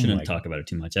 we shouldn't talk about it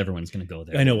too much. Everyone's going to go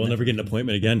there. I know we'll never get an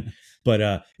appointment again,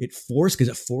 but it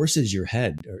forces your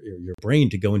head or your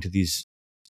brain to go into these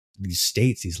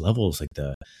states, these levels,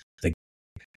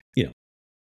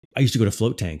 I used to go to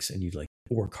float tanks and you'd like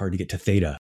work hard to get to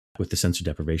theta with the sensor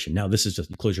deprivation. Now this is just,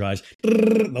 you close your eyes,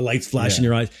 the lights flash in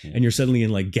your eyes, and you're suddenly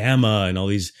in like gamma and all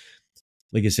these,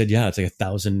 like I said, it's like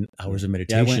 1,000 hours of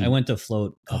meditation. Yeah, I went to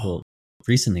float a couple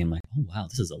recently. I'm like, oh wow,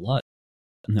 this is a lot.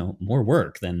 More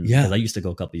work than because I used to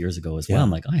go a couple years ago as well. I'm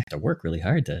like, I have to work really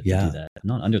hard to do that. I'm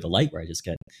not under the light where I just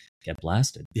get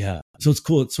blasted. Yeah. So it's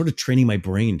cool. It's sort of training my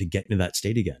brain to get into that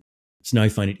state again. So now I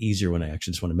find it easier when I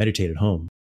actually just want to meditate at home,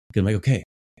 because I'm like, okay,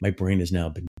 my brain has now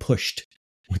been pushed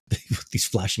with these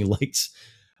flashing lights.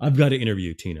 I've got to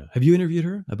interview Tina. Have you interviewed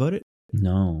her about it?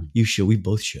 No. You should. We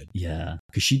both should. Yeah.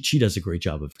 Because she does a great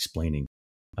job of explaining,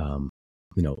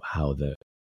 how the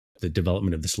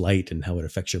development of this light and how it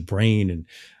affects your brain, and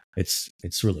it's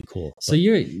really cool. So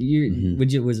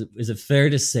is it fair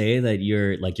to say that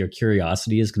your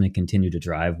curiosity is going to continue to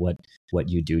drive what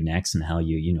you do next, and how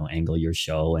you angle your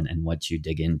show and what you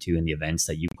dig into and the events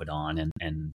that you put on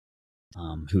and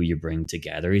who you bring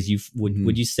together. Is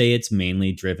would you say it's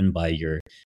mainly driven by your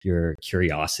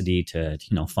curiosity to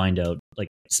find out, like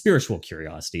spiritual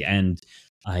curiosity? And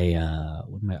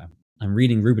I'm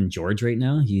reading Reuben George right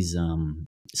now. He's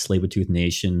Tsleil-Waututh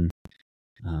Nation,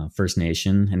 First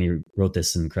Nation, and he wrote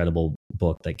this incredible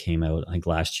book that came out I think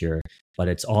last year. But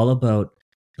it's all about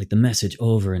like the message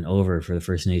over and over for the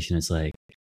First Nation. It's like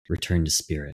return to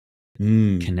spirit,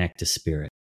 connect to spirit,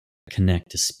 connect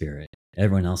to spirit.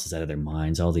 Everyone else is out of their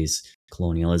minds. All these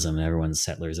colonialism and everyone's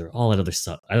settlers are all out of their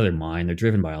stuff, out of their mind. They're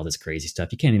driven by all this crazy stuff.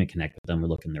 You can't even connect with them or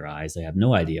look in their eyes. They have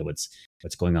no idea what's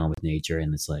going on with nature.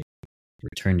 And it's like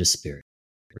return to spirit,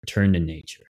 return to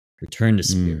nature, return to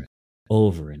spirit,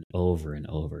 over and over and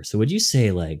over. So would you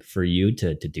say, like, for you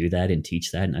to do that and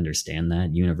teach that and understand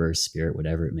that universe, spirit,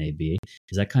 whatever it may be,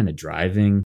 is that kind of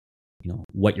driving,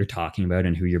 what you're talking about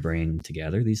and who you're bringing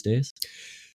together these days?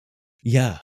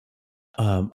 Yeah.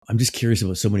 I'm just curious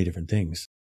about so many different things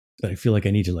that I feel like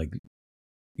I need to, like,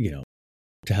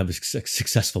 to have a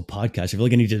successful podcast. I feel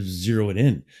like I need to zero it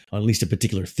in on at least a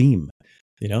particular theme.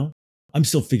 I'm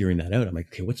still figuring that out. I'm like,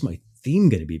 okay, what's my theme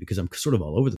going to be? Because I'm sort of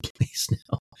all over the place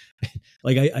now.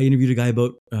 Like I interviewed a guy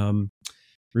about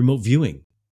remote viewing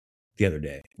the other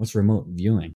day. What's remote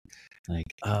viewing? Like,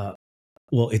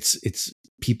 well, it's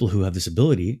people who have this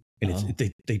ability,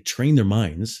 and they train their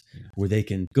minds where they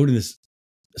can go to this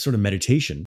sort of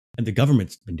meditation. And the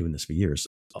government's been doing this for years.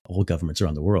 All governments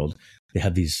around the world, they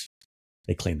have these.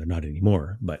 They claim they're not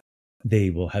anymore, but they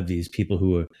will have these people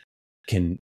who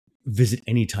can visit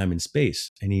any time in space,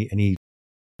 any.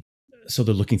 So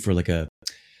they're looking for like the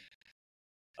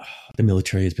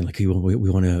military has been like, we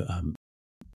want to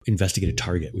investigate a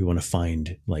target. We want to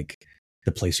find like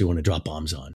the place we want to drop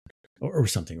bombs on or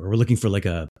something, or we're looking for like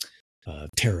a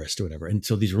terrorist or whatever. And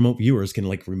so these remote viewers can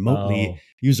like remotely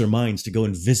use their minds to go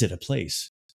and visit a place.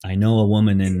 I know a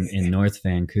woman in North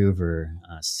Vancouver,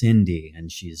 Cindy,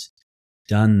 and she's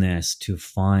done this to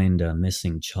find a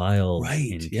missing child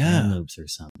in Kamloops or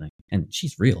something. And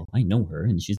she's real. I know her,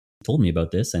 and she's told me about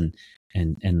this, and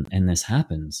this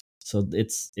happens. So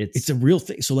it's a real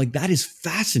thing. So like that is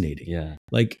fascinating. Yeah.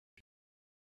 Like,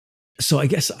 so I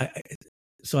guess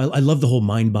I love the whole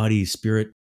mind, body,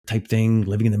 spirit type thing,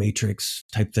 living in the matrix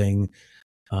type thing.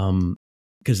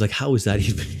 Because like, how is that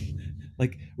even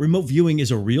like remote viewing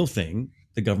is a real thing.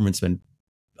 The government spent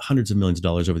hundreds of millions of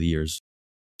dollars over the years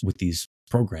with these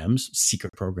programs,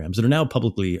 secret programs that are now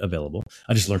publicly available.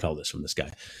 I just learned all this from this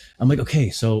guy. I'm like,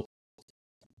 okay, so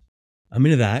I'm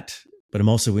into that, but I'm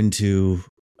also into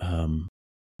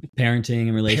parenting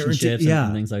and relationships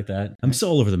and things like that. I'm so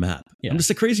all over the map. Yeah. I'm just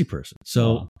a crazy person.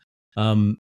 So,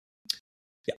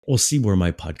 we'll see where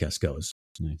my podcast goes.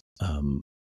 Nice.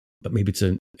 But maybe it's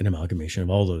an amalgamation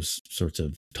of all those sorts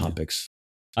of topics.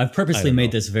 I've purposely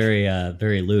made this very,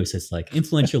 very loose. It's like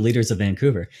influential leaders of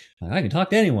Vancouver. I can talk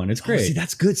to anyone. It's great. See,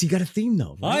 that's good. So you got a theme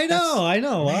though. Right? I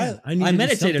know. Man, I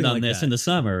meditated on this in the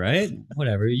summer, right?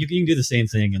 Whatever. You can do the same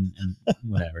thing and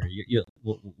whatever.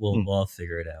 We'll all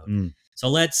figure it out. So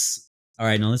all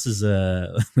right. Now this is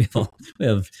we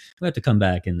have to come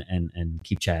back and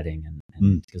keep chatting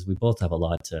and because we both have a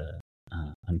lot to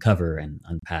uncover and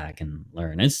unpack and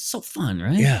learn. And it's so fun,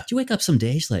 right? Yeah. Do you wake up some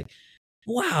days like,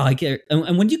 wow, I get.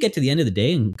 And when you get to the end of the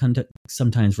day and come to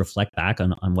sometimes reflect back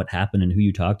on what happened and who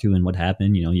you talked to and what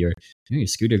happened, your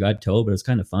scooter got towed, but it was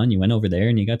kind of fun. You went over there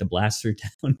and you got to blast through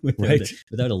town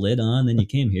without a lid on. Then you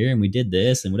came here and we did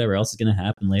this and whatever else is going to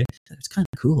happen later. It's kind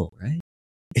of cool, right?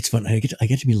 It's fun. I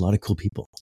get to meet a lot of cool people.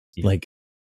 Yeah. Like,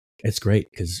 it's great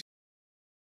because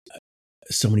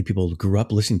so many people grew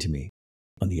up listening to me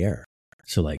on the air.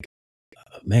 So like,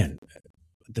 man,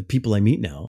 the people I meet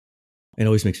now, it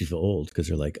always makes me feel old because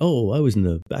they're like, oh, I was in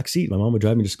the back seat. My mom would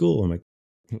drive me to school. I'm like,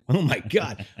 oh my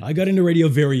God, I got into radio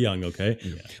very young. Okay.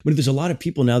 Yeah. But there's a lot of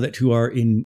people now who are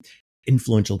in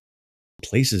influential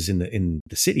places in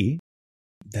the city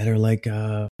that are like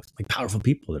powerful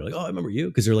people that are like, oh, I remember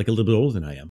you. Cause they're like a little bit older than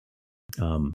I am.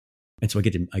 And so I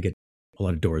get a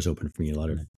lot of doors open for me, a lot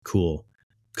of cool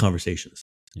conversations.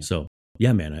 Yeah. So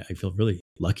yeah, man, I feel really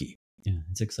lucky. Yeah,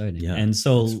 it's exciting. Yeah, and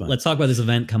so let's talk about this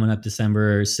event coming up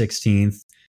December 16th.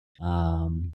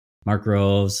 Mark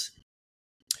Groves,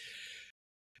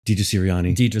 Deidre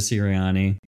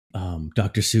Sirianni,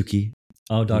 Dr. Suki.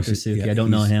 Oh, Dr. Suki. Yeah, I don't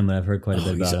know him, but I've heard quite a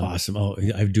bit about him. Awesome. Oh,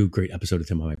 I do a great episode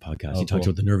with him on my podcast. He talks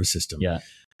about the nervous system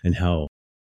and how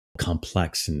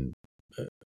complex and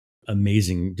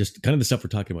amazing, just kind of the stuff we're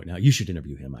talking about now. You should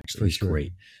interview him, actually. He's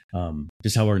great.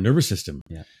 Just how our nervous system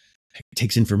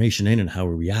takes information in and how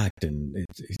we react. And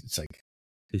it's like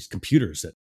these computers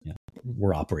that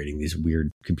we're operating, these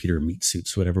weird computer meat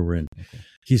suits, whatever we're in. Okay.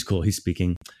 He's cool. He's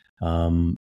speaking.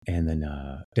 And then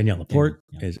Danielle Laporte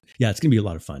is, it's going to be a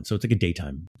lot of fun. So it's like a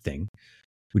daytime thing.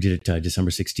 We did it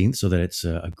December 16th so that it's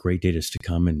a great day to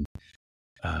come and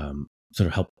sort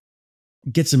of help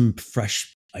get some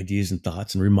fresh ideas and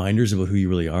thoughts and reminders about who you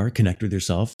really are, connect with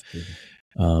yourself.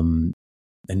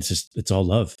 And it's all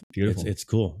love. Beautiful. It's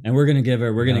cool. And we're gonna give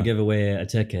away a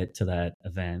ticket to that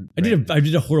event. Right? I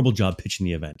did a horrible job pitching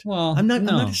the event. Well, I'm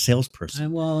not a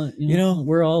salesperson.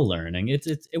 We're all learning.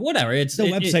 It's whatever. The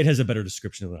website has a better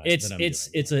description of that.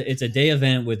 It's a day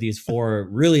event with these 4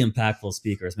 really impactful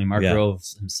speakers. I mean, Mark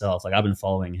Groves himself, like I've been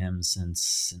following him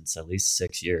since at least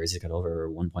 6 years. He's got over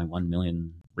 1.1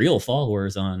 million real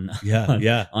followers on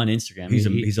Instagram.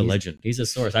 He's a legend. He's a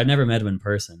source. I've never met him in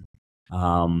person.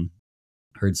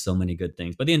 Heard so many good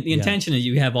things, but the intention is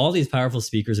you have all these powerful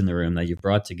speakers in the room that you've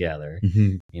brought together.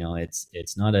 Mm-hmm.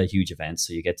 It's not a huge event,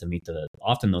 so you get to meet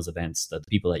often those events, the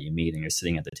people that you meet and you're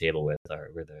sitting at the table with are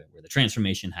where the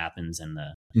transformation happens and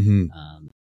the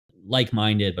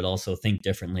like-minded, but also think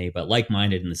differently, but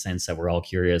like-minded in the sense that we're all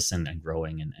curious and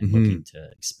growing and looking to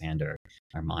expand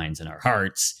our minds and our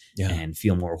hearts and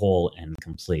feel more whole and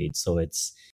complete. So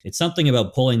it's something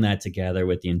about pulling that together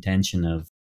with the intention of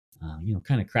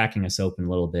kind of cracking us open a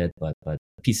little bit, but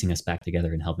piecing us back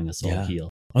together and helping us all heal.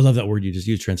 I love that word you just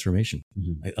used, transformation.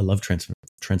 Mm-hmm. I love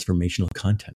transformational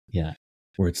content. Yeah.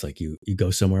 Where it's like you go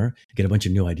somewhere, get a bunch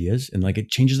of new ideas, and like it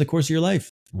changes the course of your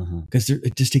life. Because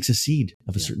it just takes a seed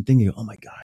of a certain thing. You go, oh my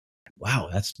God,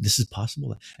 wow, this is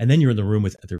possible. And then you're in the room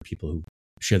with other people who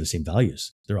share the same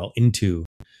values. They're all into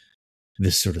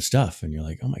this sort of stuff. And you're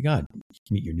like, oh my God, you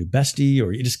can meet your new bestie,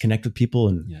 or you just connect with people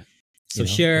and So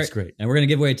share, that's great. And we're going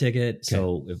to give away a ticket. Okay.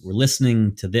 So if we're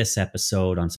listening to this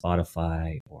episode on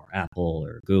Spotify or Apple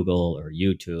or Google or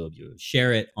YouTube, you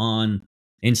share it on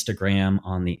Instagram,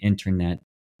 on the internet,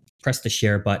 press the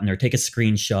share button or take a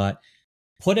screenshot,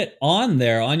 put it on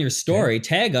there on your story,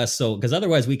 tag us. So, because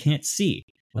otherwise we can't see.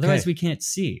 Otherwise we can't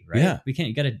see, right? Yeah. We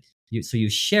can't, so you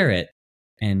share it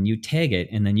and you tag it,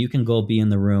 and then you can go be in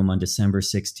the room on December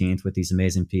 16th with these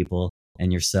amazing people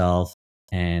and yourself,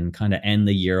 and kind of end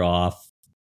the year off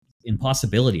in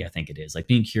possibility. I think it is like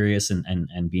being curious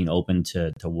and being open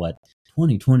to what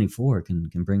 2024 can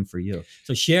bring for you.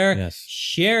 So share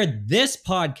this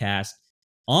podcast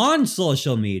on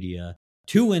social media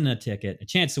to win a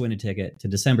chance to win a ticket to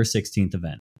December 16th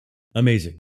event.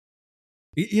 Amazing.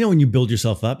 When you build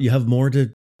yourself up, you have more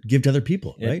to give to other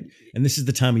people, right? And this is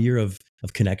the time of year of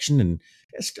connection, and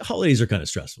holidays are kind of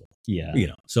stressful. Yeah.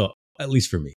 So at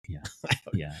least for me. Yeah.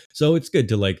 Yeah. So it's good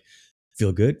to like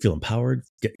feel good, feel empowered,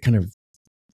 get kind of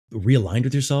realigned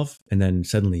with yourself. And then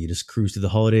suddenly you just cruise through the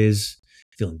holidays,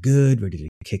 feeling good, ready to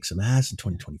kick some ass in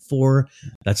 2024.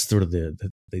 That's sort of the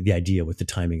idea with the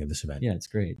timing of this event. Yeah, it's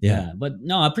great. Yeah. But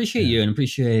no, I appreciate you and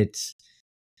appreciate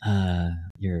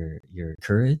your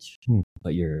courage,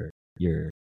 but you're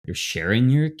sharing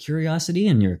your curiosity,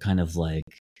 and you're kind of like,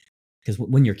 because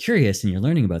when you're curious and you're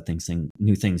learning about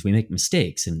new things, we make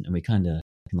mistakes and we kind of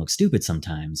can look stupid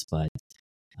sometimes, but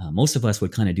most of us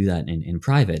would kind of do that in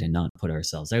private and not put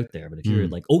ourselves out there. But if you're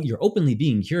like, you're openly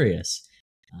being curious,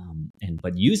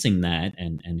 but using that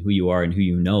and who you are and who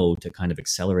you know to kind of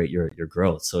accelerate your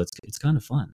growth. So it's kind of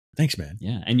fun. Thanks, man.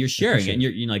 Yeah. And you're sharing it, and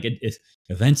you're like,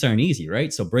 events aren't easy,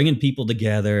 right? So bringing people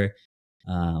together,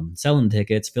 selling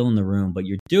tickets, filling the room, but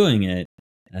you're doing it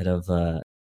out of,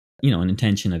 an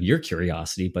intention of your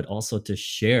curiosity, but also to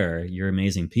share your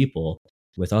amazing people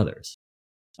with others.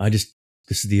 This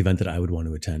is the event that I would want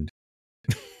to attend.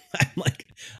 I'm like,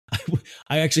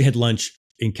 I actually had lunch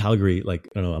in Calgary, like,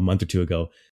 I don't know, a month or two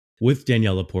ago with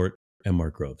Danielle Laporte and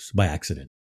Mark Groves by accident.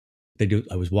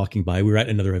 I was walking by, we were at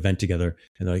another event together,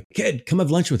 and they're like, kid, come have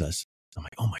lunch with us. I'm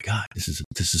like, oh my God, this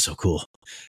is so cool.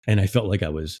 And I felt like I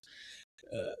was,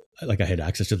 like I had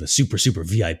access to the super, super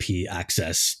VIP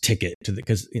access ticket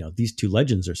because, these two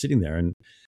legends are sitting there,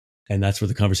 and that's where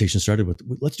the conversation started with,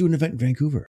 let's do an event in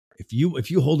Vancouver. If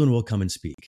you hold one, we'll come and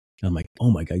speak. And I'm like,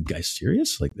 oh my God, you guys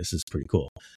serious? Like, this is pretty cool.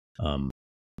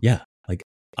 Like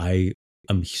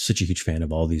I'm such a huge fan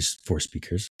of all these 4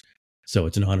 speakers. So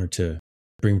it's an honor to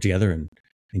bring them together and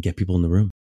get people in the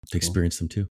room to experience them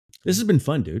too. This has been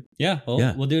fun, dude. Yeah. Well,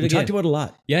 we'll do it again. We talked about it a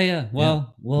lot. Yeah.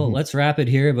 Well, let's wrap it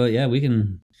here, but yeah, we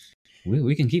can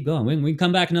keep going. We can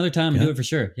come back another time and do it for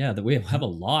sure. Yeah. We have a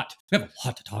lot to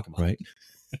talk about. Right.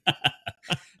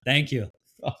 Thank you.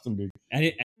 Awesome, dude.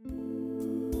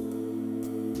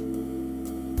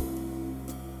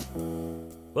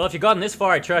 Well, if you've gotten this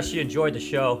far, I trust you enjoyed the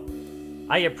show.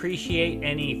 I appreciate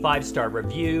any 5-star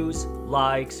reviews,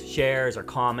 likes, shares, or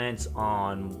comments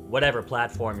on whatever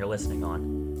platform you're listening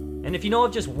on. And if you know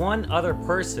of just one other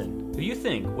person who you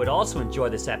think would also enjoy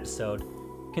this episode,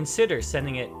 consider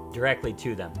sending it directly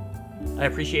to them. I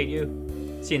appreciate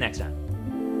you. See you next time.